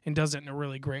it and does it in a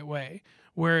really great way.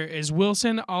 Whereas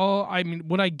Wilson,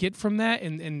 what I get from that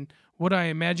and what I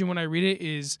imagine when I read it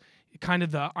is kind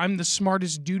of I'm the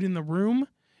smartest dude in the room,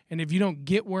 and if you don't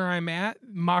get where I'm at,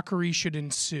 mockery should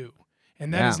ensue.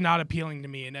 And that is Yeah. not appealing to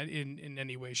me in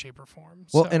any way, shape, or form.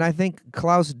 Well, So- and I think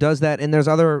Klaus does that, and there's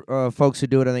other folks who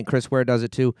do it. I think Chris Ware does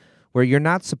it too, where you're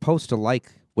not supposed to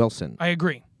like Wilson. I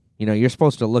agree. You know, you're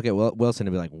supposed to look at Wilson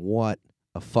and be like, what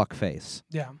a fuck face.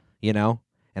 Yeah. You know?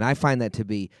 And I find that to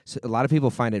be, a lot of people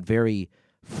find it very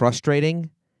frustrating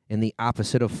and the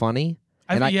opposite of funny.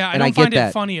 I And don't get find it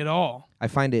that. funny at all. I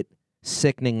find it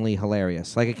sickeningly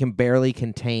hilarious. Like, I can barely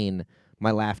contain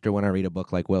my laughter when I read a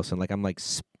book like Wilson. Like, I'm like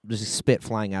just spit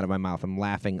flying out of my mouth. I'm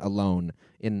laughing alone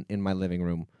in my living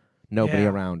room, nobody Yeah.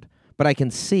 around. But I can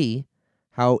see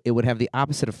how it would have the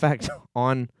opposite effect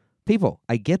on people.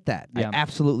 I get that. Yeah. I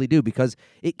absolutely do, because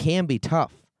it can be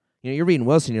tough. You know, you're reading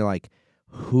Wilson, you're like,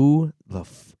 who the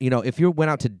if you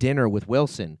went out to dinner with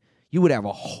Wilson, you would have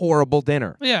a horrible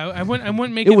dinner. Yeah, I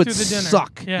wouldn't make It it would through the dinner.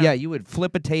 suck. Yeah. You would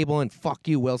flip a table and fuck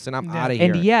you, Wilson. I'm Yeah. out of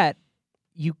here. And yet,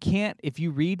 you can't, if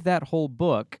you read that whole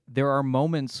book, there are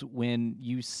moments when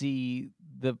you see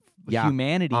the Yeah.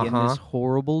 humanity in Uh-huh. this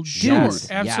horrible dude. Yes,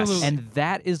 Yes. absolutely. And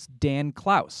that is Dan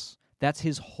Klaus. That's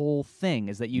his whole thing,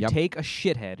 is that you Yep. take a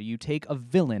shithead, or you take a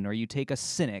villain, or you take a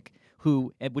cynic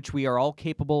which we are all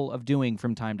capable of doing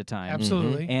from time to time.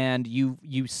 Absolutely. And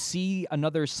you see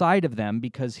another side of them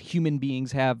because human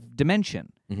beings have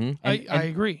dimension. Mm-hmm. And I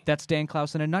agree. That's Dan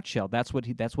Klaus in a nutshell. That's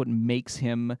what makes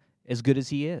him as good as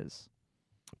he is.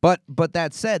 But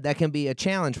that said, that can be a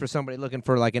challenge for somebody looking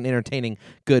for like an entertaining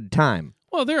good time.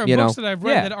 Well, there are You books know? that I've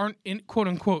read Yeah. that aren't quote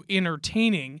unquote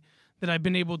entertaining that I've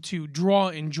been able to draw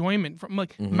enjoyment from.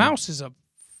 Like Mouse is a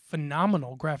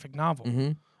phenomenal graphic novel.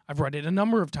 Mm-hmm. I've read it a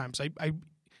number of times.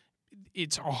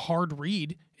 It's a hard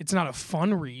read. It's not a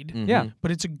fun read, Yeah.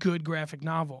 but it's a good graphic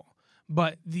novel.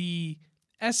 But the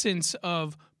essence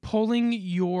of pulling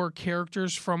your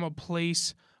characters from a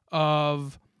place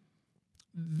of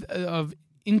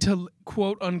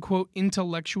quote unquote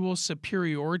intellectual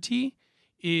superiority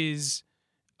is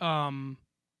not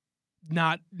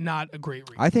a great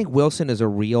read. I think Wilson is a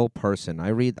real person.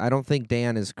 I don't think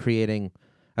Dan is creating.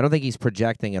 I don't think he's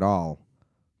projecting at all.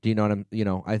 Do you know what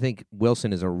I'm? I think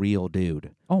Wilson is a real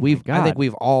dude. Oh, my I God. think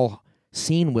we've all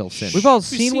seen Wilson. We've all We've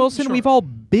seen seen- Wilson. sure. We've all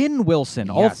been Wilson.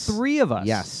 All Yes. three of us.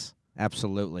 Yes,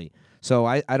 absolutely. So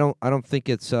I don't think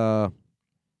it's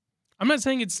I'm not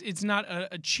saying it's not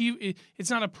it's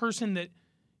not a person that.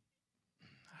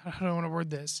 How do I want to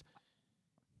word this?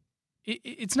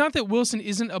 It's not that Wilson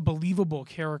isn't a believable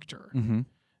character.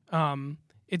 Mm-hmm.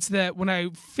 It's that when I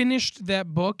finished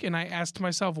that book and I asked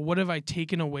myself, what have I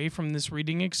taken away from this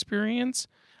reading experience?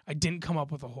 I didn't come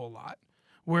up with a whole lot.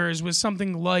 Whereas with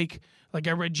something like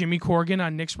I read Jimmy Corrigan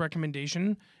on Nick's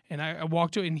recommendation, and I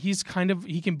walked to, and he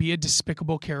can be a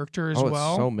despicable character as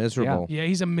well. It's so miserable. Yeah,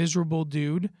 he's a miserable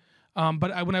dude.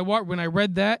 But when I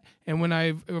read that, and when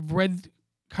I've read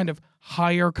kind of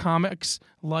higher comics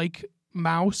like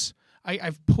Mouse,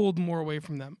 I've pulled more away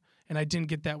from them, and I didn't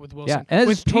get that with Wilson. Yeah, and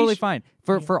with it's totally Page- fine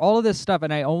for all of this stuff.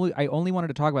 And I only wanted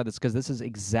to talk about this because this is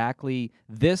exactly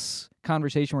this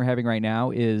conversation we're having right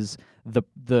now is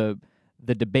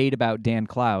the debate about Dan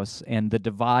Klaus and the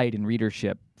divide in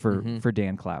readership for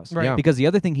Dan Klaus. Right. Yeah. Because the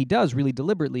other thing he does really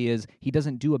deliberately is he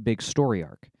doesn't do a big story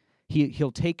arc.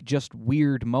 He'll take just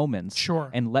weird moments Sure.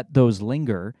 and let those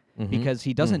linger because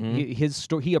he doesn't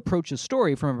Mm-hmm. he approaches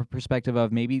story from a perspective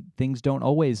of maybe you don't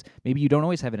always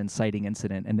have an inciting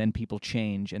incident and then people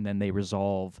change and then they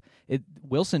resolve it.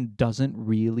 Wilson doesn't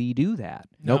really do that.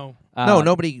 No. No,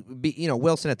 nobody.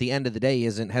 Wilson at the end of the day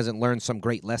hasn't learned some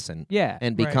great lesson. Yeah.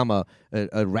 and Right. become a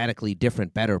radically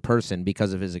different, better person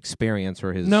because of his experience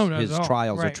or his No, not his at all.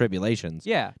 trials or Right. tribulations.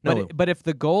 Yeah, No. but if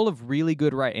the goal of really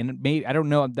good writing, and I don't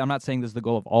know, I'm not saying this is the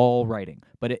goal of all writing,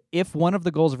 but if one of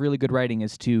the goals of really good writing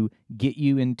is to get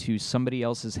you into somebody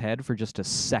else's head for just a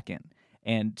second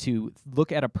and to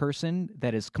look at a person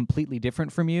that is completely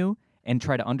different from you and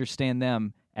try to understand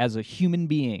them as a human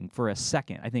being for a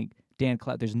second, I think Dan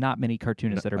Klaus, there's not many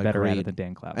cartoonists that are better at it Agreed. than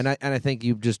Dan Klaus. And I think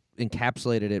you've just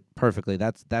encapsulated it perfectly.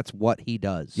 That's what he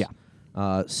does. Yeah.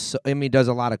 He does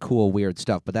a lot of cool, weird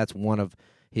stuff, but that's one of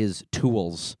his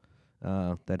tools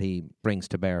that he brings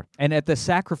to bear. And at the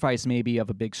sacrifice maybe of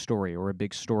a big story or a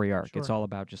big story arc. It's Sure. all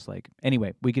about just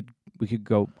anyway, we could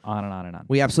go on and on and on.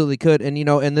 We absolutely could, and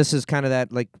and this is kind of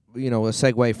that a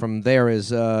segue from there is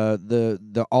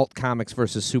the alt comics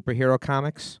versus superhero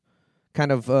comics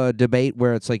kind of debate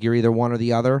where it's like you're either one or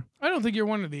the other. I don't think you're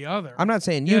one or the other. I'm not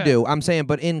saying you Yeah. do. I'm saying,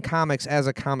 but in comics, as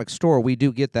a comic store, we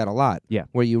do get that a lot. Yeah.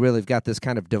 Where you really have got this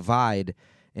kind of divide,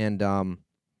 and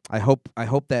I hope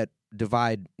that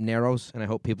divide narrows, and I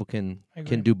hope people can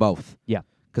agree. do both. Yeah.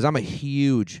 Because I'm a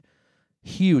huge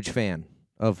fan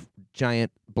of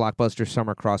giant blockbuster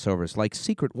summer crossovers like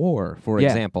Secret War, for Yeah.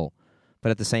 example. But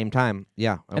at the same time,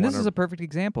 yeah. And this is a perfect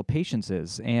example. Patience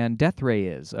is and Death Ray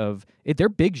is of it. They're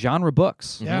big genre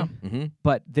books, Yeah. Mm-hmm.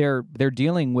 but they're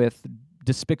dealing with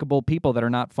despicable people that are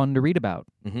not fun to read about.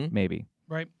 Mm-hmm. Maybe.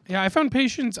 Right. Yeah, I found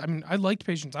Patience. I mean, I liked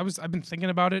Patience. I've been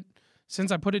thinking about it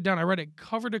since I put it down. I read it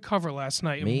cover to cover last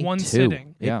night Me in one too.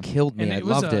 sitting. Yeah. It killed me. And I it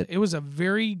was loved it. It was a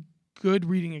very good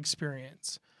reading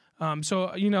experience.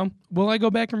 So will I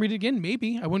go back and read it again?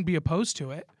 Maybe. I wouldn't be opposed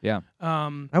to it. Yeah.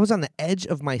 I was on the edge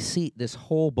of my seat this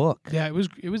whole book. Yeah, it was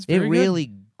It very good.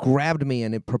 really grabbed me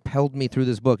and it propelled me through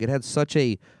this book. It had such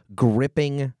a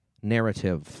gripping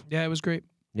narrative. Yeah, it was great.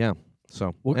 Yeah.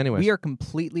 So, Well, anyways. we are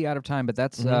completely out of time, but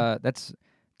that's Mhm. that's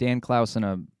Dan Klaus in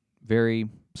a very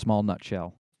small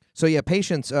nutshell. So, yeah,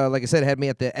 Patience, like I said, had me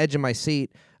at the edge of my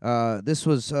seat. This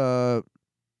was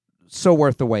so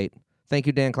worth the wait. Thank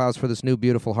you, Dan Klaus, for this new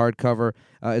beautiful hardcover.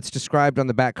 It's described on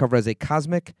the back cover as a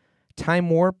cosmic time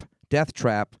warp death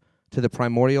trap to the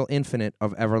primordial infinite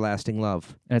of everlasting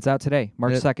love. And it's out today,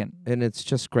 March And 2nd. And it's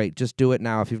just great. Just do it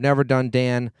now. If you've never done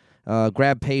Dan,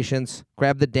 grab Patience,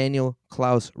 grab the Daniel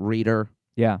Klaus Reader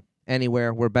Yeah.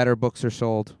 anywhere where better books are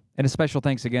sold. And a special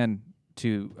thanks again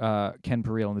to Ken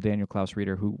Pereal and the Daniel Klaus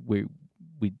Reader, who we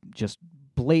just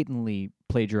blatantly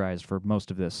plagiarized for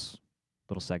most of this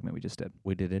little segment we just did.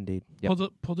 We did indeed. Yep.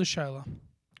 Pulled a Shiloh.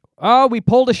 Oh, we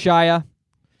pulled a Shia.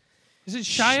 Is it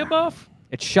Shia Buff?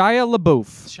 It's Shia LaBeouf.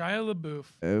 Shia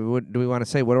LaBeouf. What do we want to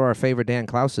say? What are our favorite Dan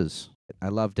Klauses? I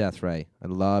love Death Ray. I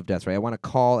want to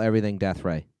call everything Death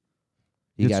Ray.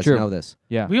 You It's guys true. know this.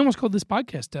 Yeah. We almost called this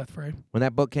podcast Death Ray. When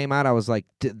that book came out, I was like,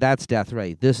 that's Death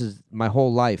Ray. This is my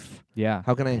whole life. Yeah.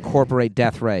 How can I incorporate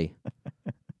Death Ray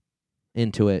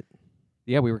into it?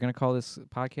 Yeah, we were going to call this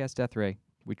podcast Death Ray.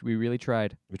 We really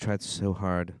tried. We tried so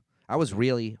hard. I was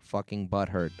really fucking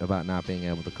butthurt about not being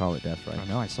able to call it Death Ray. I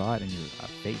know, I saw it in your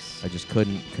face. I just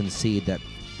couldn't concede that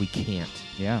we can't.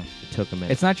 Yeah. It took a minute.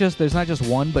 There's not just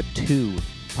one, but two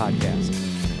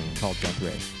podcasts called Death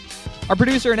Ray. Our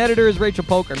producer and editor is Rachel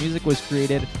Polk. Our music was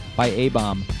created by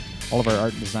A-Bomb. All of our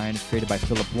art and design is created by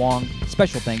Philip Wong.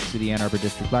 Special thanks to the Ann Arbor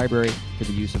District Library for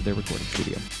the use of their recording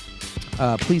studio.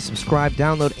 Please subscribe,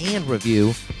 download, and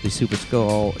review the Super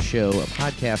Skull Show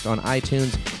podcast on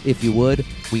iTunes. If you would,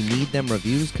 we need them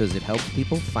reviews because it helps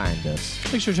people find us.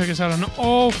 Make sure to check us out on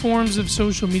all forms of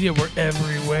social media. We're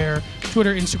everywhere.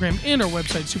 Twitter, Instagram, and our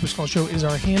website, Super Skull Show, is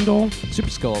our handle. Super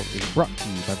Skull is brought to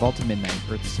you by Vault of Midnight,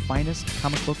 Earth's finest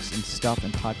comic books and stuff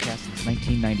and podcasts since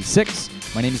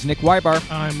 1996. My name is Nick Weibar.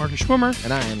 I'm Marcus Schwimmer.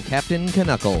 And I am Captain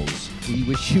Knuckles. We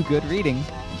wish you good reading.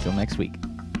 Until next week.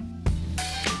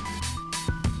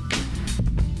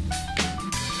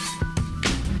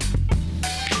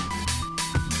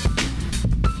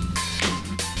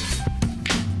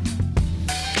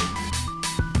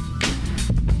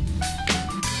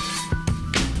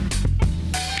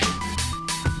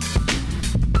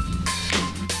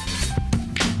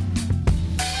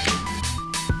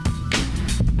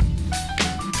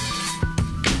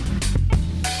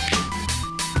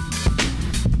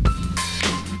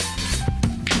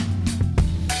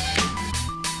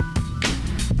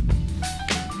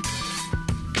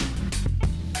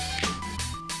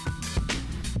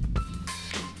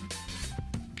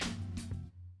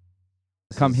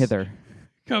 Come hither.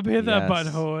 Come hither, Yes.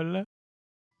 butthole.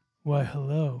 Why,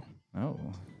 hello. Oh.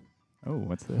 Oh,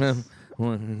 what's this?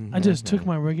 I just took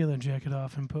my regular jacket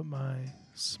off and put my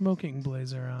smoking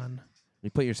blazer on. You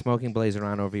put your smoking blazer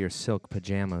on over your silk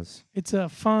pajamas. It's a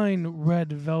fine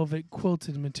red velvet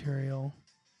quilted material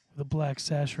with a black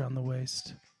sash around the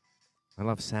waist. I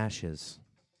love sashes.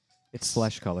 It's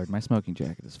flesh colored. My smoking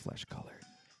jacket is flesh colored.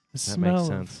 The That smell makes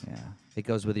of sense. Yeah. It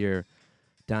goes with your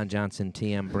Don Johnson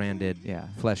TM branded Yeah.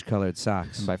 flesh-colored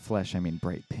socks. And by flesh, I mean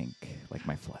bright pink, like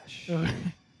my flesh.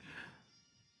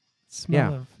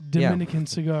 smell Yeah. of Dominican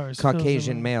cigars. fills the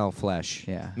Caucasian room. male flesh.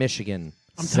 Yeah. Michigan.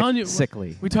 I'm telling you,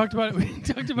 Sickly. we talked about it. We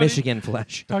talked about Michigan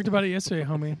flesh. it. Talked about it yesterday,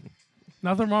 homie.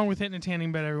 Nothing wrong with hitting a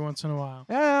tanning bed every once in a while.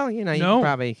 Well, you No. can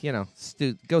probably,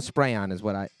 go spray on is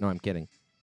what I... No, I'm kidding.